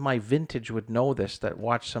chums of my vintage would know this, that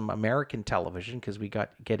watch some American television because we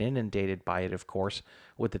get inundated by it, of course,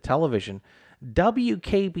 with the television.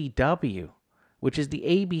 WKBW, which is the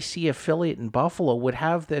ABC affiliate in Buffalo, would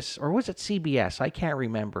have this, or was it CBS? I can't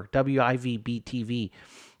remember. WIVB TV.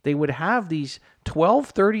 They would have these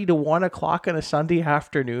 12:30 to 1 o'clock on a Sunday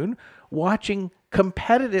afternoon watching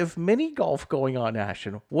competitive mini golf going on,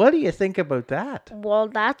 Ashton. What do you think about that? Well,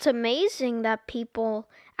 that's amazing that people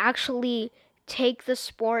actually take the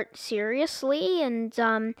sport seriously. And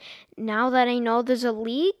now that I know there's a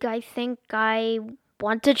league, I think I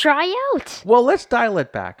want to try out. Well, let's dial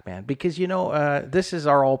it back, man, because this is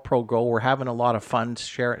our All-Pro Go. We're having a lot of fun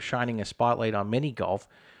shining a spotlight on mini golf.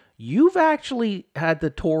 You've actually had the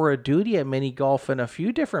tour of duty at mini golf in a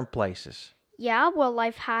few different places. Yeah, well,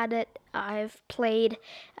 I've played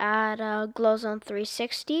at Glowzone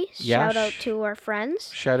 360. Yeah, Shout out to our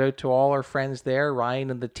friends. Shout out to all our friends there,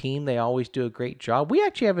 Ryan and the team. They always do a great job. We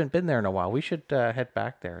actually haven't been there in a while. We should head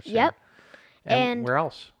back there soon. Yep. And where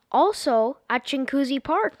else? Also at Chinguacousy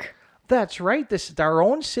Park. That's right. This our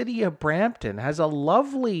own city of Brampton has a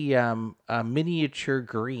lovely miniature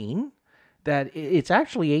green that it's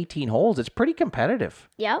actually 18 holes. It's pretty competitive.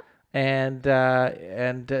 Yep. And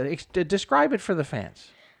describe it for the fans.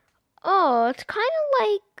 Oh, it's kind of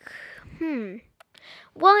like,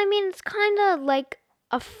 Well, I mean, it's kind of like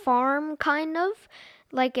a farm, kind of.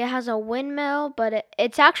 Like it has a windmill, but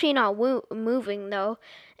it's actually not moving though.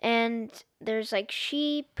 And there's like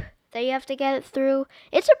sheep that you have to get it through.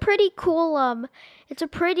 It's a pretty cool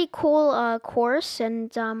course.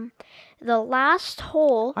 And the last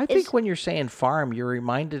hole. I think when you're saying farm, you're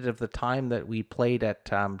reminded of the time that we played at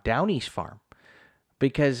Downey's farm,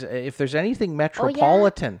 because if there's anything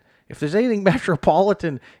metropolitan. If there's anything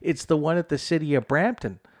metropolitan, it's the one at the city of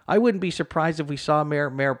Brampton. I wouldn't be surprised if we saw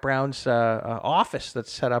Mayor Brown's office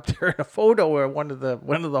that's set up there in a photo or one of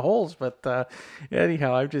the holes. But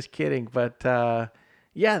anyhow, I'm just kidding. But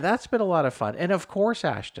yeah, that's been a lot of fun. And of course,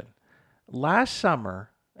 Ashton, last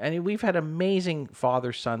summer, and we've had amazing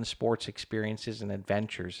father-son sports experiences and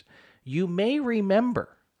adventures. You may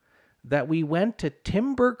remember that we went to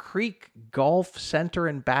Timber Creek Golf Center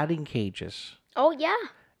and Batting Cages. Oh yeah.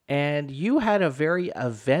 And you had a very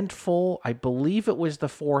eventful, I believe it was the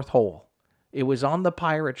fourth hole. It was on the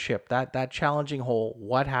pirate ship, that challenging hole.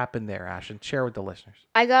 What happened there, Ashton? Share with the listeners.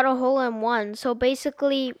 I got a hole in one. So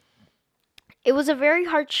basically, it was a very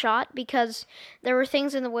hard shot because there were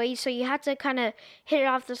things in the way. So you had to kind of hit it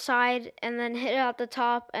off the side and then hit it at the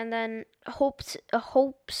top and then hopes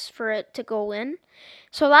for it to go in.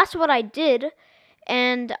 So that's what I did.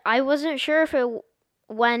 And I wasn't sure if it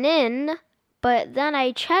went in. But then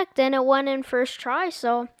I checked and it went in first try,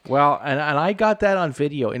 so. Well, and I got that on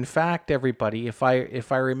video. In fact, everybody, if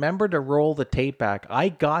I remember to roll the tape back, I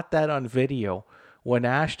got that on video when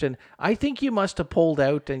Ashton, I think you must have pulled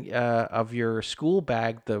out of your school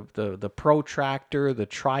bag the protractor, the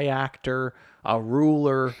triactor, a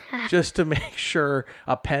ruler, just to make sure,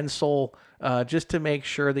 a pencil, just to make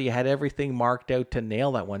sure that you had everything marked out to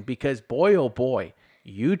nail that one. Because boy, oh boy,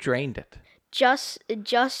 you drained it. Just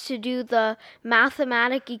to do the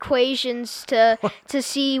mathematic equations to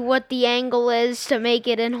see what the angle is to make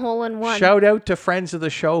it in hole in one. Shout out to friends of the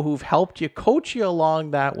show who've helped you, coach you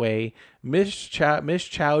along that way. Miss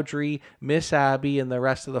Chowdhury, Miss Abby, and the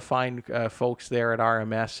rest of the fine folks there at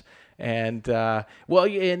RMS. And well,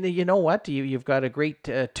 and you know what? You've got a great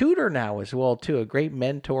tutor now as well too, a great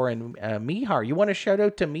mentor in Mihar. You want to shout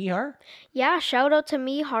out to Mihar? Yeah, shout out to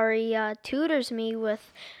Mihar. He tutors me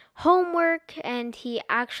with homework and he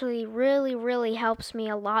actually really helps me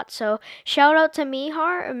a lot. So shout out to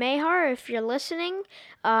Mihar, if you're listening.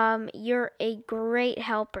 You're a great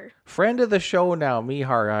helper. Friend of the show now,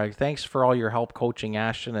 Mihar. Thanks for all your help coaching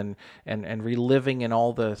Ashton and reliving in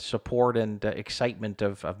all the support and excitement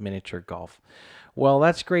of miniature golf. Well,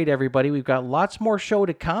 that's great, everybody. We've got lots more show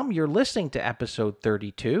to come. You're listening to episode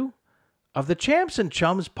 32 of the Champs and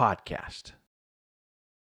Chums podcast.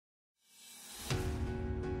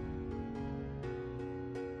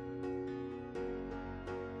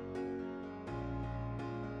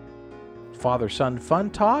 Father-Son Fun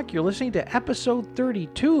Talk. You're listening to episode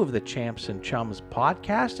 32 of the Champs and Chums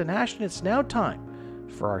podcast. And Ashton, it's now time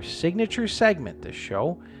for our signature segment this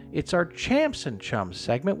show. It's our Champs and Chums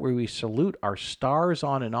segment where we salute our stars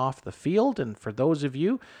on and off the field. And for those of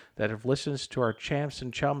you that have listened to our Champs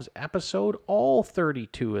and Chums episode, all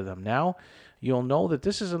 32 of them now, you'll know that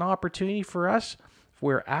this is an opportunity for us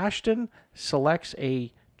where Ashton selects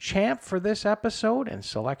a champ for this episode and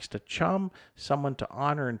selects a chum, someone to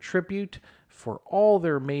honor and tribute for all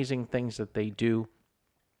their amazing things that they do.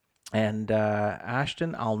 And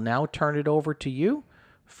Ashton, I'll now turn it over to you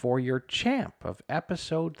for your champ of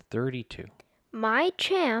episode 32. My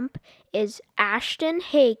champ is Ashton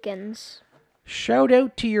Hagans. Shout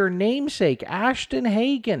out to your namesake, Ashton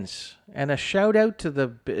Hagans, and a shout out to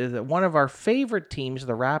the one of our favorite teams,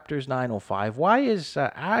 the Raptors 905. Why is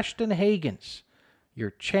Ashton Hagans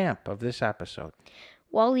your champ of this episode?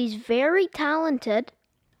 Well, he's very talented.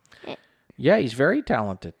 Yeah, he's very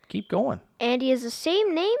talented. Keep going. And he has the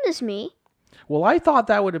same name as me. Well, I thought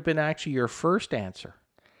that would have been actually your first answer.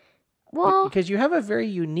 Well, Because you have a very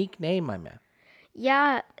unique name, my man.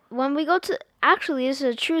 yeah, when we go to... Actually, this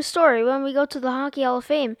is a true story. When we go to the Hockey Hall of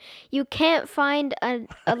Fame, you can't find a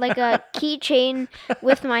keychain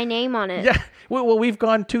with my name on it. Yeah, well, we've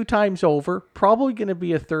gone 2 times over. Probably going to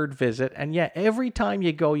be a third visit. And yeah, every time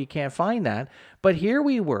you go, you can't find that. But here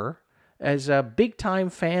we were, as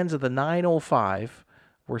big-time fans of the 905.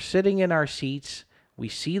 We're sitting in our seats. We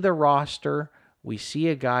see the roster. We see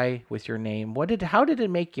a guy with your name. How did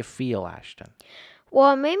it make you feel, Ashton?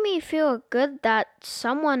 Well, it made me feel good that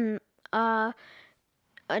someone...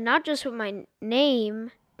 not just with my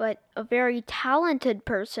name, but a very talented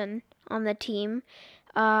person on the team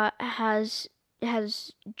has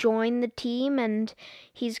joined the team, and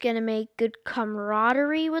he's going to make good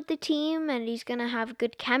camaraderie with the team, and he's going to have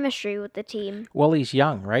good chemistry with the team. Well, he's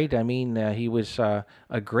young, right? I mean, he was a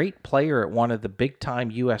great player at one of the big-time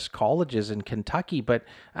U.S. colleges in Kentucky. But,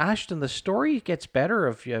 Ashton, the story gets better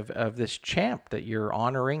of this champ that you're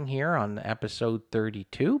honoring here on episode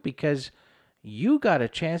 32 because you got a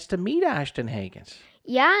chance to meet Ashton Hagans.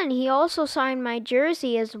 Yeah, and he also signed my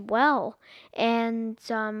jersey as well. And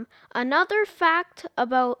another fact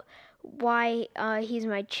about why he's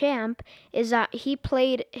my champ is that he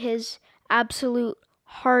played his absolute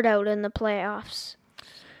heart out in the playoffs.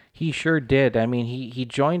 He sure did. I mean, he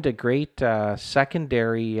joined a great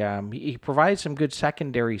secondary. He provides some good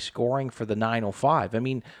secondary scoring for the 905. I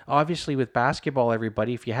mean, obviously with basketball,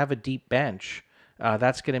 everybody, if you have a deep bench,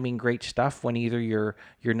 that's going to mean great stuff when either your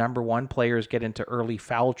number one players get into early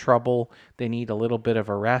foul trouble, they need a little bit of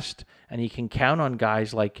a rest, and you can count on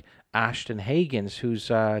guys like Ashton Hagans, who's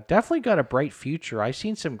definitely got a bright future. I've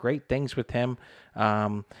seen some great things with him.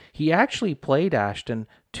 He actually played, Ashton,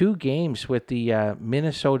 2 games with the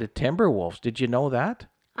Minnesota Timberwolves. Did you know that?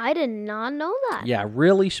 I did not know that. Yeah,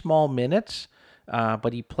 really small minutes,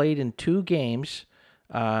 but he played in 2 games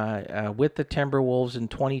with the Timberwolves in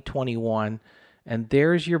 2021. And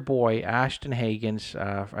there's your boy, Ashton Hagans,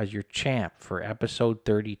 as your champ for episode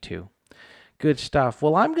 32. Good stuff.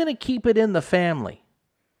 Well, I'm going to keep it in the family.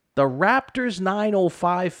 The Raptors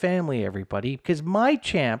 905 family, everybody. Because my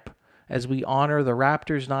champ, as we honor the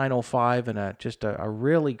Raptors 905 and just a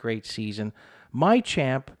really great season, my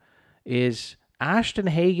champ is Ashton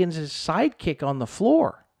Hagans' sidekick on the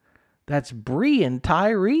floor. That's Brian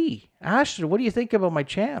Tyree. Ashton, what do you think about my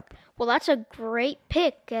champ? Well, that's a great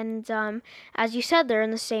pick, and as you said, they're in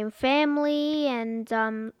the same family, and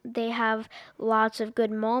they have lots of good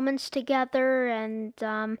moments together, and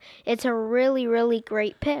it's a really, really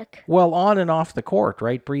great pick. Well, on and off the court,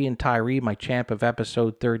 right? Brian Tyree, my champ of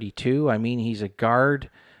episode 32. I mean, he's a guard.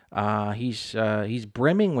 He's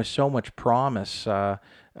brimming with so much promise.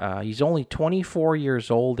 He's only 24 years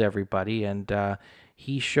old, everybody, and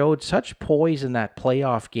he showed such poise in that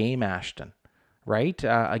playoff game, Ashton, right,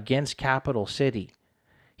 against Capital City.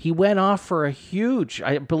 He went off for a huge,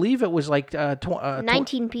 I believe it was like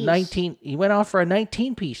 19 piece. 19. He went off for a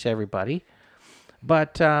 19 piece, everybody.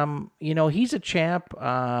 But, he's a champ.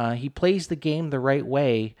 He plays the game the right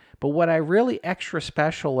way. But what I really extra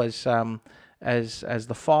special as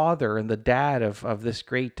the father and the dad of this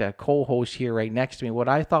great co-host here right next to me, what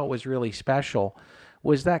I thought was really special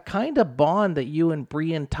was that kind of bond that you and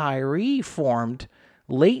Brian Tyree formed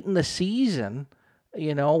late in the season,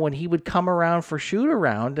 when he would come around for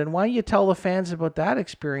shoot-around. And why don't you tell the fans about that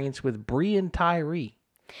experience with Brian Tyree?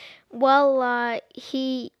 Well,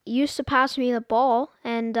 he used to pass me the ball,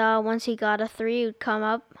 and once he got a 3, he would come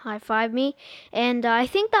up, high-five me. And I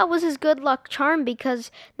think that was his good luck charm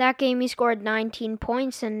because that game he scored 19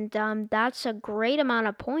 points, and that's a great amount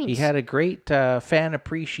of points. He had a great fan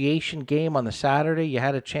appreciation game on the Saturday. You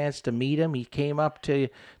had a chance to meet him. He came up to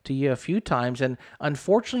you a few times, and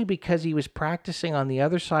unfortunately, because he was practicing on the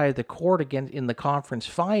other side of the court again in the conference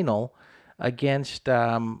final against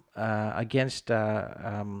Delaware.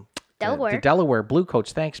 the Delaware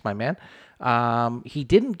Bluecoats. Thanks, my man. You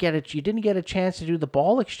didn't get a chance to do the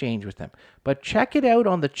ball exchange with him. But check it out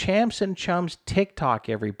on the Champs and Chums TikTok,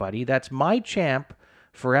 everybody. That's my champ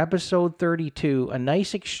for episode 32. A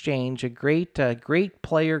nice exchange, a great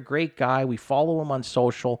player, great guy. We follow him on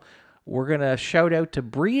social. We're going to shout out to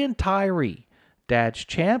Brian Tyree, Dad's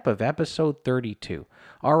champ of episode 32.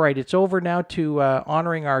 All right, it's over now to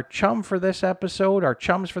honoring our chums for this episode.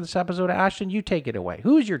 Ashton, you take it away.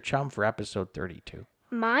 Who's your chum for episode 32?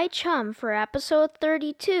 My chum for episode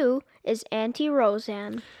 32 is Auntie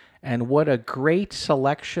Roseanne. And what a great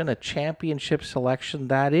selection, a championship selection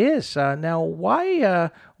that is. Now,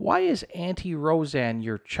 why is Auntie Roseanne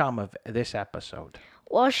your chum of this episode?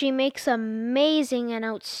 Well, she makes amazing and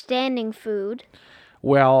outstanding food.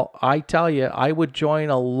 Well, I tell you, I would join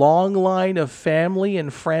a long line of family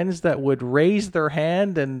and friends that would raise their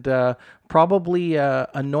hand and probably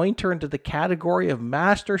anoint her into the category of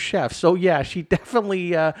master chef. So yeah, she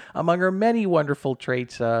definitely, among her many wonderful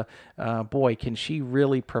traits, boy, can she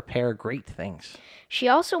really prepare great things. She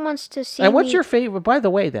also wants to see And what's your favorite, by the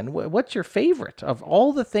way, then, what's your favorite of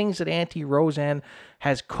all the things that Auntie Roseanne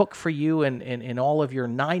has cooked for you in all of your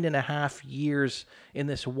 9.5 years in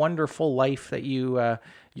this wonderful life that you're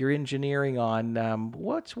engineering on?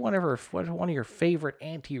 What's one of your favorite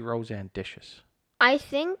Auntie Roseanne dishes? I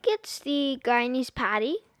think it's the Guyanese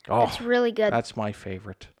patty. Oh, it's really good. That's my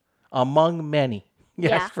favorite. Among many.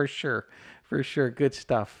 Yes, Yeah. for sure. For sure. Good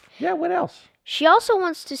stuff. Yeah, what else? She also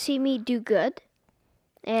wants to see me do good.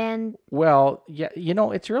 And well, yeah,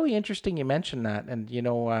 it's really interesting you mentioned that, and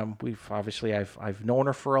I've known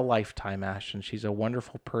her for a lifetime, Ashton. She's a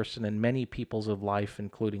wonderful person in many people's of life,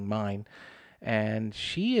 including mine, and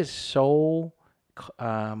she is so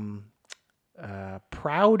proud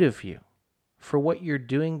of you for what you're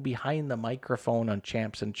doing behind the microphone on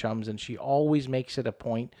Champs and Chums, and she always makes it a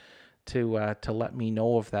point to let me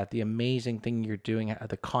know of that, the amazing thing you're doing,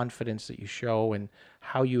 the confidence that you show, and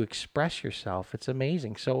how you express yourself. It's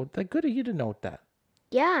amazing. So good of you to note that.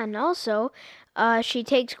 Yeah, and also, she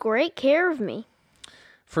takes great care of me.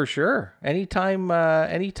 For sure. Anytime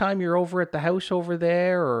you're over at the house over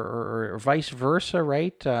there, or vice versa,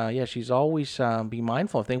 right? Yeah, she's always be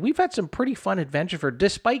mindful of things. We've had some pretty fun adventures for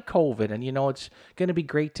despite COVID, and it's going to be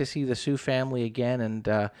great to see the Sioux family again.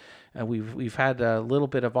 And we've had a little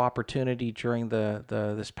bit of opportunity during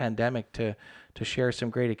this pandemic to share some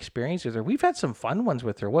great experiences with her. We've had some fun ones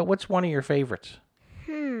with her. What's one of your favorites?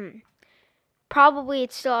 Probably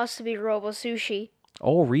it still has to be Robo Sushi.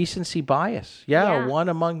 Oh, recency bias. Yeah, Yeah. one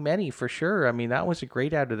among many for sure. I mean, that was a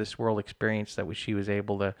great out of this world experience that she was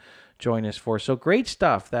able to join us for. So great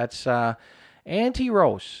stuff. That's Auntie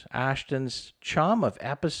Rose, Ashton's chum of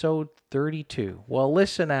episode 32. Well,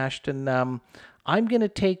 listen, Ashton, I'm going to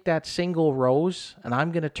take that single rose and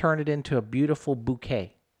I'm going to turn it into a beautiful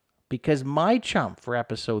bouquet, because my chum for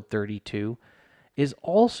episode 32 is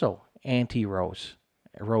also Auntie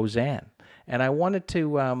Roseanne. And I wanted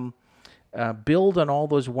to build on all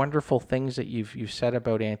those wonderful things that you've said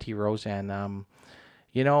about Auntie Roseanne.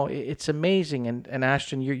 It's amazing. And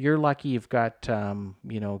Ashton, you're lucky. You've got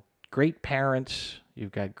great parents.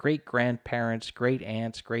 You've got great grandparents, great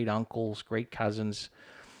aunts, great uncles, great cousins.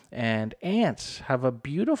 And aunts have a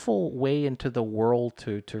beautiful way into the world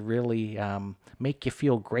to really make you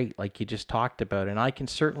feel great, like you just talked about. And I can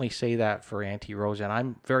certainly say that for Auntie Roseanne.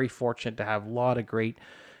 I'm very fortunate to have a lot of great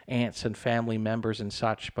aunts and family members and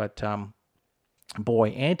such. But boy,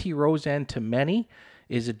 Auntie Roseanne to many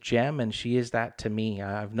is a gem, and she is that to me.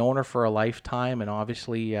 I've known her for a lifetime, and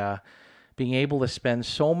obviously being able to spend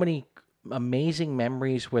so many amazing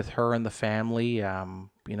memories with her and the family.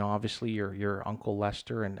 Obviously your Uncle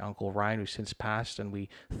Lester and Uncle Ryan, who since passed, and we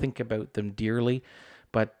think about them dearly.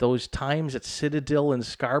 But those times at Citadel in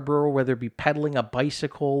Scarborough, whether it be pedaling a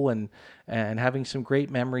bicycle and having some great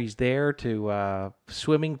memories there, to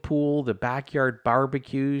swimming pool, the backyard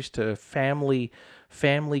barbecues, to family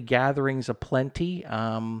gatherings aplenty.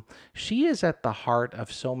 She is at the heart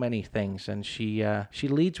of so many things, and she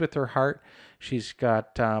leads with her heart. She's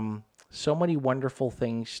got so many wonderful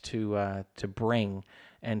things to bring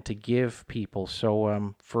and to give people.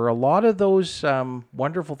 So for a lot of those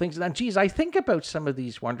wonderful things, and geez, I think about some of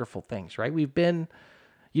these wonderful things, right? We've been,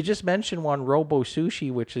 You just mentioned one, Robo Sushi,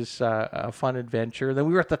 which is a fun adventure. Then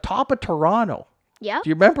we were at the top of Toronto. Yeah, Do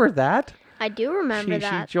you remember that? I do remember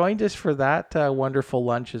that. She joined us for that wonderful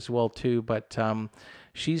lunch as well too. But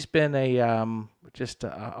she's been just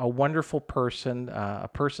a wonderful person, a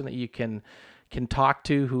person that you can talk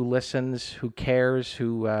to, who listens, who cares,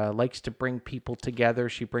 who likes to bring people together.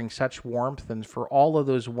 She brings such warmth, and for all of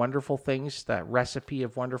those wonderful things, that recipe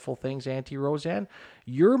of wonderful things, Auntie Roseanne,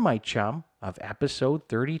 you're my chum of episode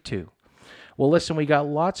 32. Well, listen, we got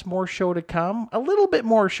lots more show to come, a little bit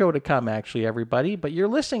more show to come, actually, everybody, but you're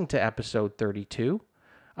listening to episode 32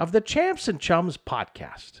 of the Champs and Chums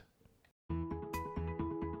podcast.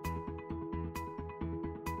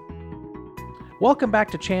 Welcome back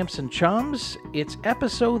to Champs and Chums. It's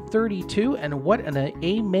episode 32, and what an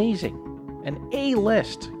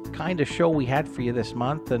A-list kind of show we had for you this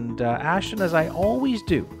month. And Ashton, as I always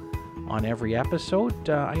do on every episode,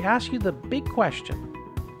 I ask you the big question.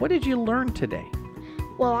 What did you learn today?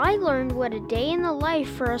 Well, I learned what a day in the life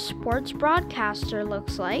for a sports broadcaster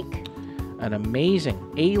looks like. An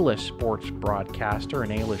amazing A-list sports broadcaster, an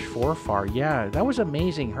Ailish Forfar. Yeah, that was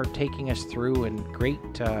amazing, her taking us through in great,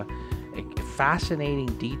 fascinating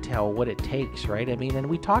detail what it takes, right? I mean, and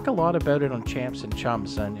we talk a lot about it on Champs and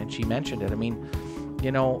Chums, and she mentioned it. I mean,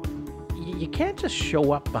 you know, you can't just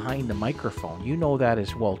show up behind the microphone. You know that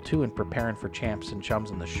as well, too, in preparing for Champs and Chums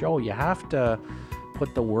on the show. You have to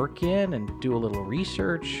put the work in and do a little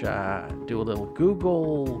research, do a little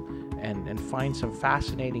Google, and find some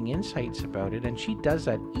fascinating insights about it. And she does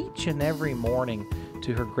that each and every morning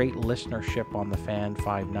to her great listenership on the Fan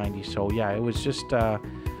 590. So yeah, it was just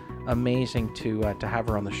amazing to have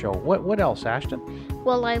her on the show. What else, Ashton?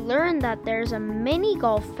 Well, I learned that there's a mini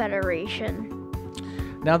golf federation.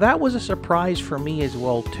 Now that was a surprise for me as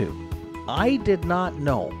well too. I did not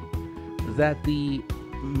know that the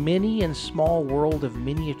mini and small world of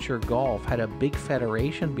miniature golf had a big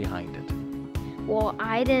federation behind it. Well,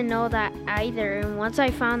 I didn't know that either, and once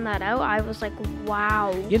I found that out, I was like,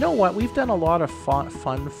 wow. You know what? We've done a lot of fun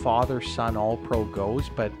father-son all-pro goes,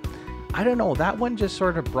 but I don't know, that one just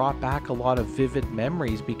sort of brought back a lot of vivid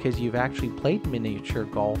memories because you've actually played miniature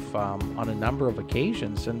golf on a number of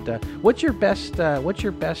occasions. And what's your best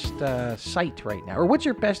site right now, or what's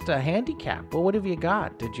your best handicap? Well, what have you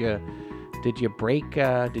got? Did you break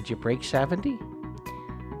 70?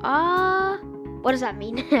 What does that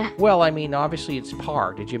mean? Well, I mean, obviously it's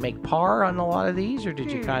par. Did you make par on a lot of these, or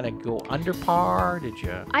did you kind of go under par? Did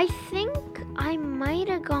you? I think I might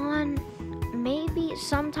have gone, maybe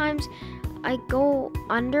sometimes I go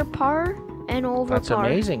under par and over That's par.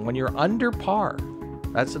 That's amazing. When you're under par,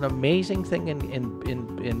 that's an amazing thing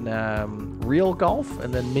in real golf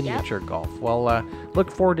and then miniature golf. Well, look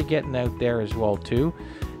forward to getting out there as well, too.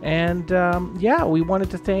 And we wanted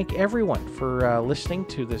to thank everyone for listening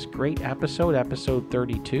to this great episode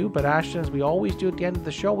 32. But Ashton, as we always do at the end of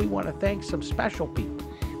the show, we want to thank some special people.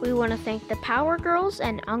 We want to thank the Power Girls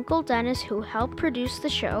and Uncle Dennis who helped produce the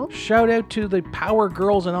show. Shout out to the Power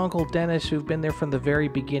Girls and Uncle Dennis who've been there from the very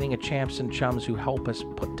beginning of Champs and Chums, who help us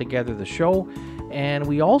put together the show. And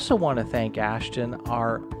we also want to thank Ashton,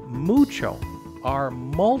 our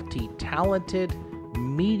multi-talented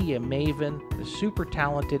media maven, the super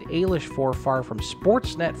talented Ailish Forfar from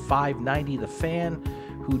Sportsnet 590, The Fan,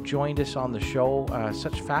 who joined us on the show.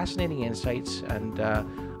 Such fascinating insights, and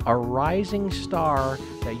a rising star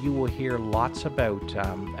that you will hear lots about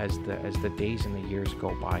as the days and the years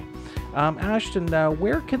go by. Ashton,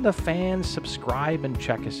 where can the fans subscribe and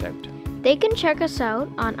check us out? They can check us out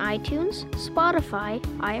on iTunes, Spotify,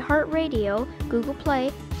 iHeartRadio, Google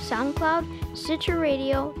Play, SoundCloud, Stitcher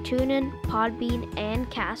Radio, TuneIn, Podbean, and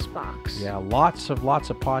CastBox. Yeah, lots of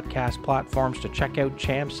podcast platforms to check out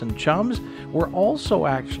Champs and Chums. We're also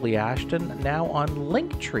actually, Ashton, now on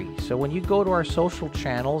Linktree. So when you go to our social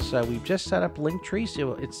channels, we've just set up Linktree.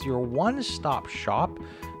 So it's your one-stop shop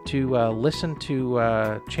to listen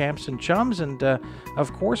to Champs and Chums. And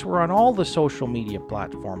of course, we're on all the social media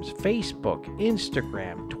platforms: Facebook,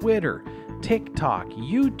 Instagram, Twitter, TikTok,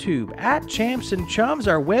 YouTube, at Champs and Chums,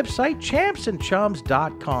 our website,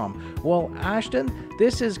 champsandchums.com. Well, Ashton,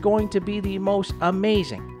 this is going to be the most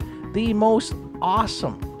amazing, the most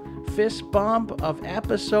awesome fist bump of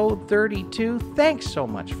episode 32. Thanks so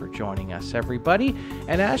much for joining us, everybody.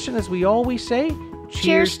 And Ashton, as we always say,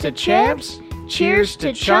 cheers to champs, cheers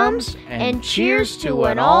to chums, and cheers to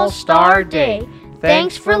an all-star day.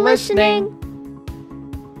 Thanks for listening.